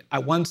did.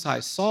 Once I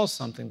saw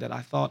something that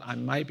I thought I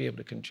might be able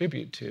to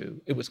contribute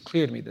to, it was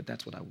clear to me that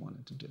that's what I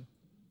wanted to do.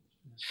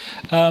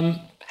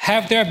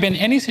 Have there been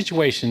any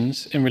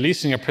situations in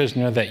releasing a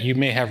prisoner that you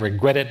may have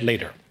regretted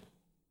later?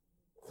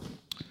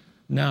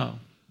 No.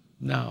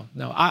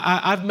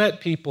 I've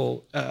met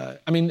people,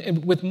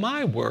 with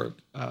my work,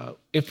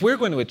 if we're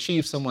going to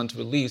achieve someone's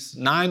release,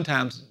 9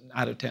 times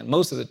out of 10,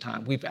 most of the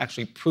time, we've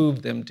actually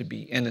proved them to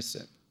be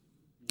innocent.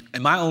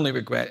 And my only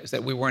regret is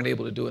that we weren't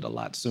able to do it a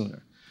lot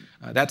sooner.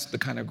 That's the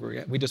kind of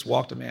regret. We just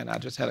walked a man. I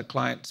just had a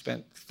client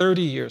spent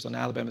 30 years on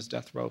Alabama's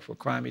death row for a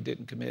crime he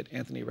didn't commit,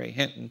 Anthony Ray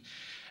Hinton.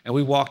 And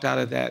we walked out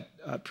of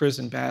that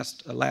prison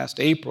last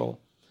April.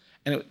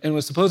 And it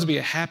was supposed to be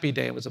a happy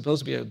day. It was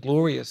supposed to be a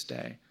glorious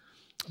day.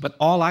 But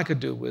all I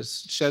could do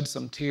was shed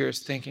some tears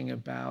thinking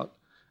about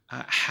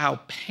how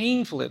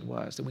painful it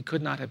was that we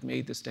could not have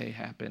made this day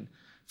happen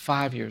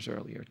 5 years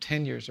earlier,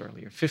 10 years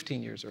earlier,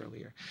 15 years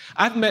earlier.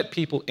 I've met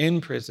people in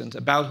prisons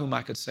about whom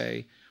I could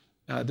say,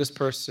 this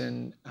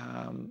person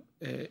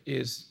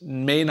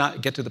may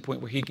not get to the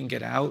point where he can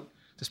get out.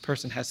 This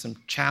person has some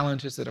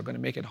challenges that are going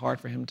to make it hard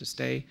for him to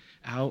stay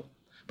out.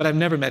 But I've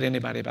never met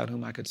anybody about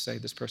whom I could say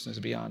this person is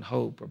beyond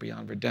hope or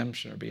beyond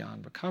redemption or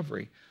beyond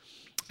recovery.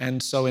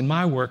 And so in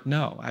my work,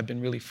 no, I've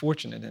been really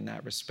fortunate in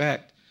that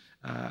respect.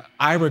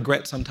 I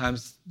regret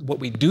sometimes what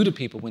we do to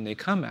people when they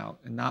come out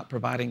and not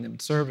providing them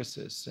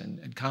services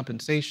and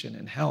compensation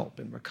and help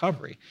and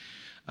recovery.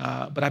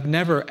 But I've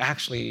never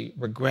actually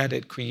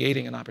regretted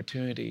creating an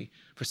opportunity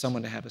for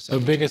someone to have a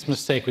second The biggest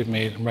mistake we've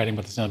made, I'm writing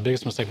about this now, the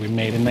biggest mistake we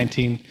made in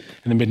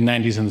the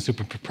mid-90s in the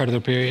super predator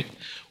period,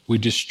 we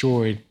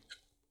destroyed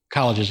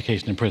college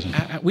education in prison.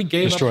 We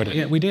gave destroyed up, it.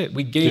 Yeah, we did.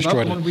 We gave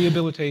Destroyed up on it.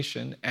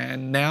 rehabilitation,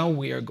 and now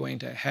we are going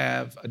to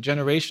have a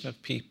generation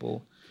of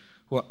people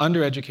who are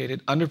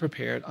undereducated,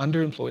 underprepared,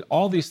 underemployed,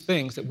 all these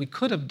things that we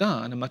could have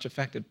done a much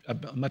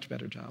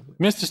better job with.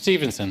 Mr.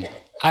 Stevenson,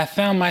 I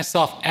found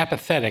myself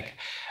apathetic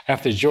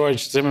after after the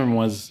George Zimmerman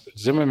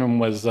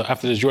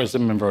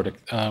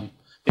verdict, the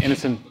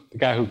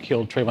guy who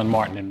killed Trayvon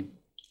Martin in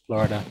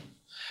Florida.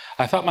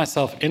 I felt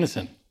myself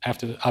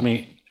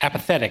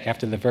apathetic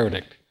after the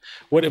verdict.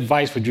 What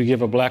advice would you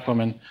give a Black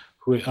woman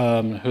who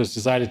has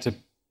decided to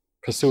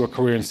pursue a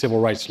career in civil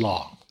rights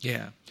law?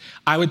 Yeah,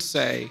 I would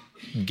say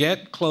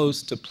get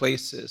close to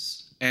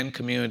places and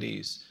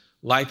communities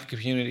like the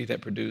community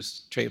that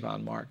produced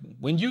Trayvon Martin.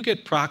 When you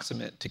get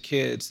proximate to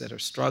kids that are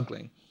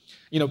struggling,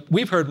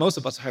 most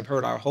of us have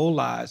heard our whole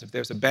lives, if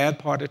there's a bad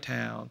part of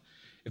town,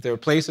 if there are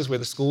places where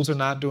the schools are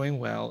not doing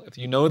well, if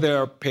you know there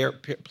are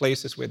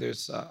places where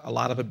there's a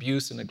lot of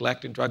abuse and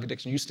neglect and drug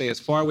addiction, you stay as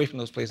far away from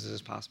those places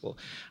as possible.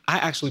 I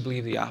actually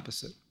believe the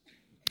opposite.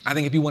 I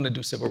think if you want to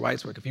do civil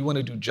rights work, if you want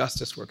to do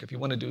justice work, if you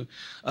want to do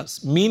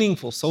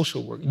meaningful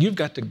social work, you've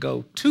got to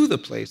go to the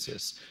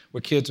places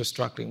where kids are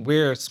struggling,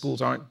 where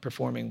schools aren't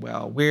performing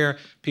well, where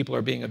people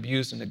are being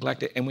abused and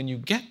neglected. And when you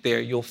get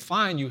there, you'll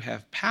find you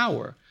have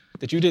power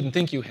that you didn't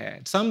think you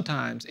had.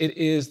 Sometimes it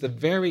is the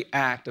very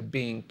act of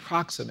being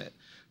proximate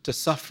to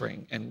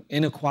suffering and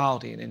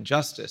inequality and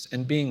injustice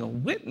and being a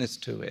witness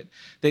to it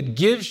that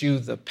gives you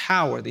the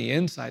power, the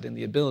insight, and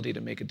the ability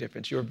to make a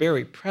difference. Your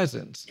very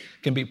presence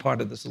can be part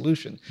of the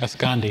solution. That's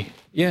Gandhi.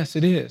 Yes,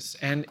 it is.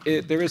 And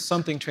there is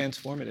something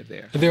transformative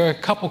there. There are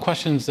a couple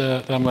questions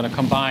that I'm going to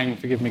combine,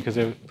 forgive me, because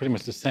they're pretty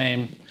much the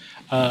same.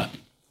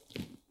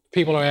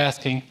 People are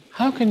asking,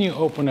 how can you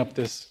open up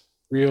this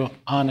real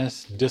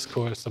honest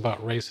discourse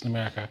about race in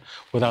America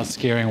without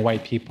scaring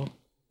white people?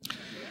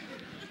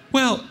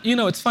 Well,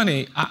 it's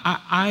funny.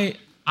 I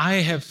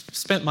have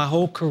spent my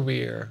whole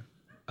career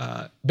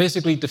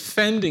basically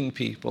defending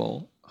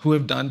people who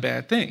have done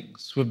bad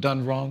things, who have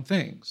done wrong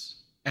things.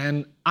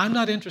 And I'm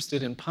not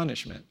interested in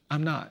punishment.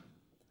 I'm not.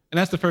 And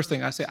that's the first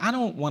thing I say. I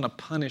don't want to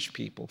punish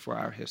people for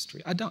our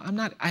history.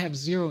 I have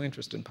zero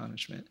interest in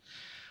punishment.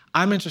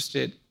 I'm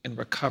interested in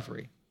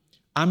recovery.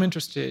 I'm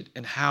interested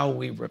in how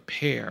we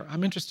repair.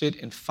 I'm interested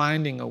in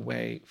finding a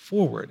way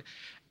forward.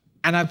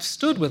 And I've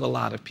stood with a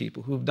lot of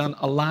people who've done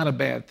a lot of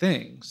bad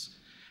things.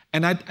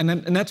 And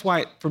that's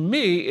why, for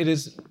me, it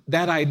is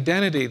that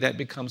identity that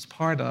becomes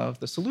part of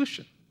the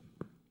solution.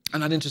 I'm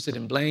not interested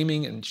in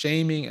blaming and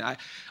shaming. I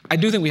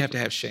do think we have to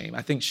have shame.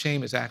 I think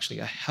shame is actually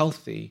a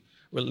healthy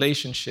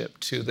relationship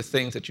to the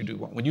things that you do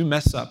wrong. When you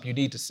mess up, you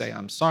need to say,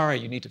 I'm sorry.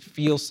 You need to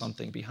feel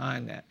something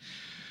behind that.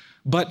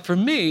 But for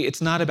me, it's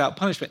not about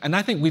punishment. And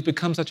I think we've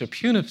become such a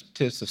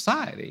punitive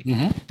society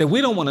that we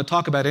don't want to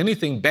talk about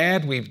anything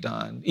bad we've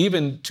done,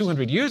 even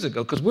 200 years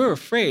ago, because we're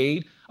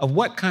afraid of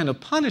what kind of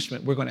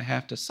punishment we're going to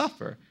have to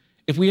suffer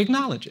if we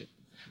acknowledge it.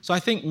 So I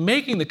think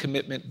making the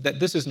commitment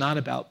that this is not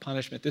about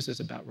punishment, this is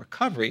about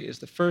recovery is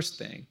the first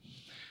thing.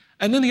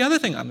 And then the other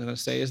thing I'm going to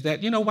say is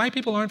that, white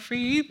people aren't free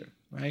either,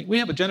 right? We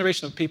have a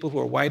generation of people who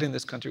are white in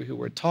this country who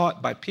were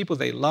taught by people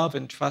they love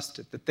and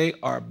trusted that they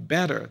are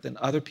better than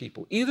other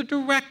people. Either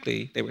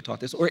directly, they were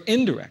taught this, or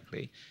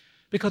indirectly,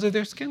 because of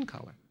their skin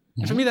color.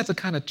 And for me, that's a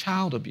kind of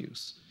child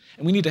abuse.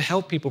 And we need to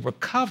help people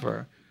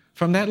recover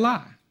from that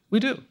lie. We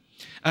do.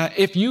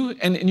 If you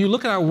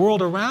look at our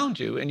world around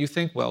you and you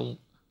think, well,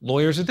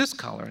 lawyers are this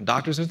color, and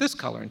doctors are this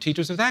color, and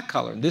teachers are that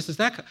color, and this is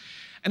that color.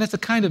 And it's a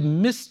kind of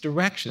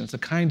misdirection. It's a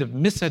kind of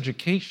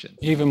miseducation.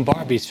 Even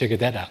Barbie's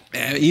figured that out.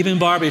 Even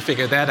Barbie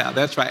figured that out.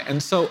 That's right.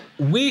 And so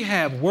we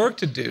have work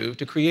to do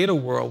to create a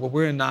world where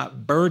we're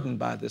not burdened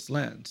by this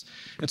lens.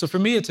 And so for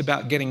me, it's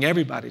about getting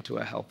everybody to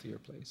a healthier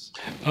place.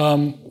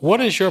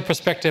 What is your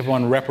perspective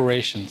on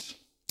reparations?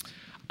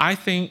 I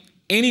think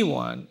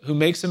anyone who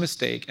makes a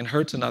mistake and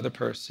hurts another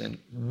person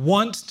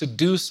wants to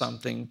do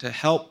something to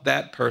help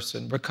that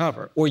person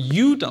recover, or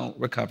you don't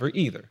recover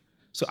either.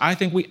 So I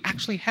think we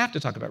actually have to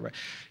talk about it.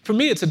 For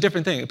me, it's a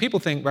different thing. People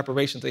think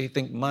reparations, they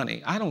think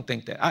money. I don't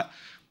think that.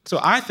 So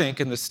I think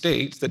in the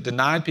states that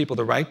denied people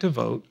the right to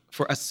vote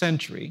for a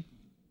century,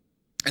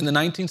 in the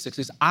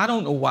 1960s, I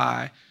don't know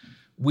why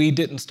we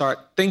didn't start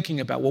thinking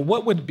about, well,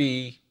 what would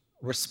be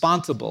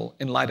responsible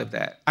in light of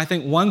that? I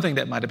think one thing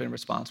that might have been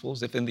responsible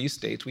is if in these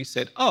states we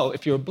said, oh,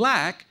 if you're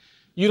Black,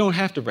 you don't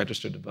have to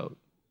register to vote.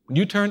 When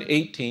you turn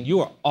 18,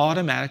 you are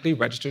automatically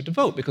registered to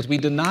vote, because we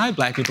denied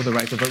Black people the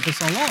right to vote for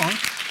so long.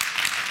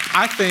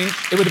 I think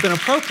it would have been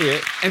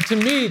appropriate, and to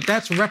me,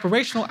 that's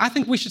reparational. I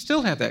think we should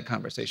still have that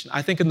conversation.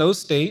 I think in those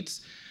states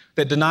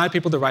that deny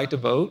people the right to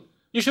vote,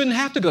 you shouldn't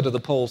have to go to the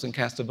polls and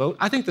cast a vote.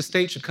 I think the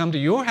state should come to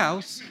your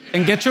house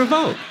and get your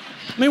vote.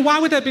 I mean, why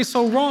would that be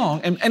so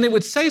wrong? And it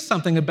would say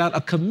something about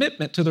a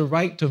commitment to the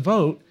right to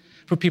vote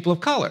for people of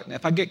color. And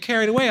if I get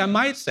carried away, I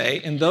might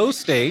say in those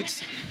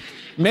states,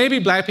 maybe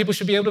Black people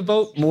should be able to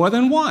vote more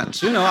than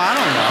once. You know, I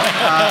don't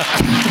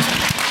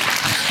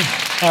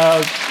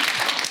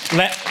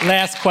know.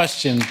 Last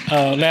question,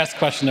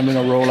 then we're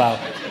gonna roll out.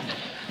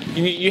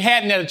 You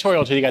had an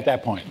editorial till you got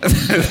that point.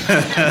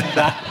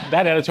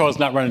 that editorial is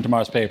not running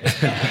tomorrow's paper.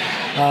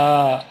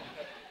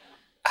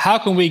 How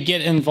can we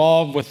get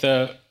involved with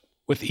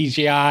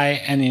EJI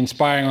and the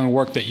inspiring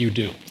work that you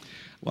do?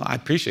 Well, I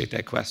appreciate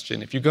that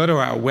question. If you go to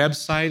our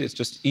website, it's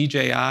just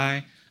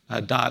EJI.org.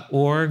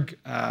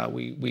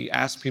 We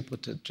ask people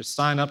to just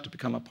sign up to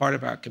become a part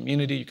of our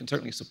community. You can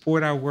certainly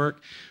support our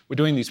work. We're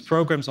doing these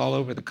programs all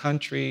over the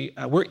country.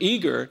 We're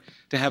eager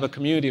to have a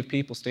community of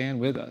people stand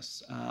with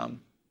us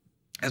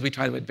as we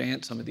try to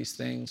advance some of these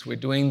things. We're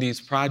doing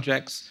these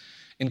projects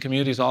in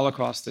communities all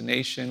across the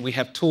nation. We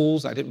have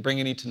tools. I didn't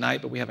bring any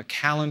tonight, but we have a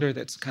calendar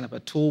that's kind of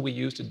a tool we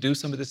use to do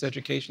some of this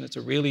education. It's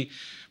a really,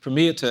 for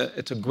me, it's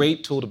a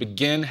great tool to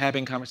begin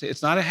having conversations.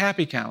 It's not a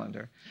happy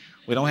calendar.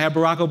 We don't have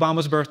Barack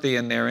Obama's birthday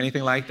in there or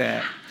anything like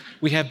that.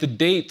 We have the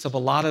dates of a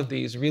lot of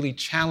these really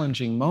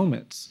challenging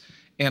moments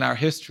in our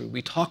history.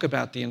 We talk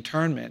about the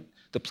internment,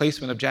 the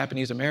placement of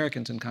Japanese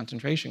Americans in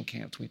concentration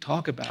camps. We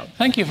talk about...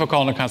 Thank you for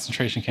calling it a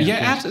concentration camp. Yeah,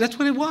 absolutely. That's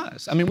what it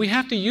was. I mean, we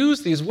have to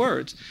use these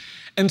words.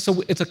 And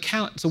so it's a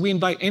count. So we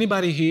invite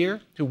anybody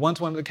here who wants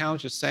one of the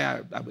counts, just say,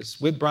 I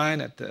was with Bryan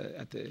at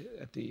the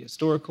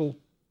Historical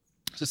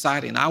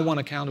Society, and I want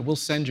a calendar. We'll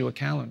send you a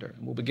calendar,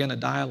 and we'll begin a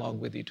dialogue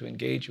with you to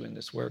engage you in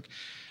this work.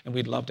 And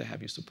we'd love to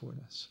have you support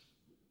us.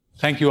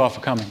 Thank you all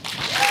for coming.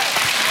 Thank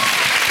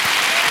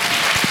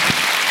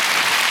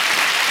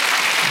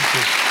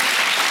you.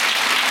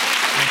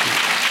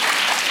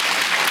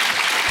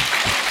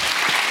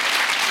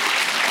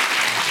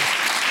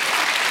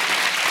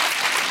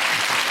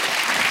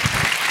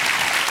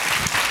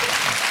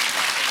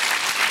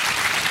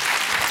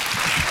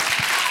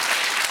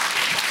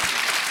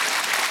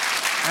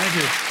 Thank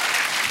you.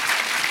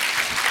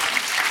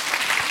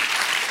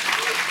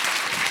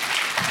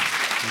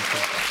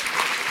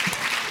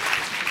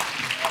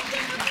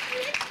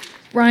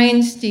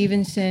 Bryan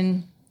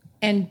Stevenson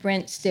and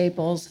Brent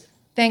Staples,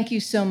 thank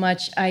you so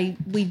much.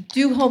 We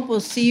do hope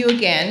we'll see you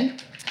again.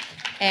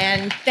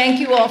 And thank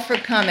you all for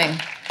coming.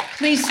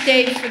 Please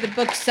stay for the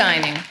book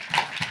signing.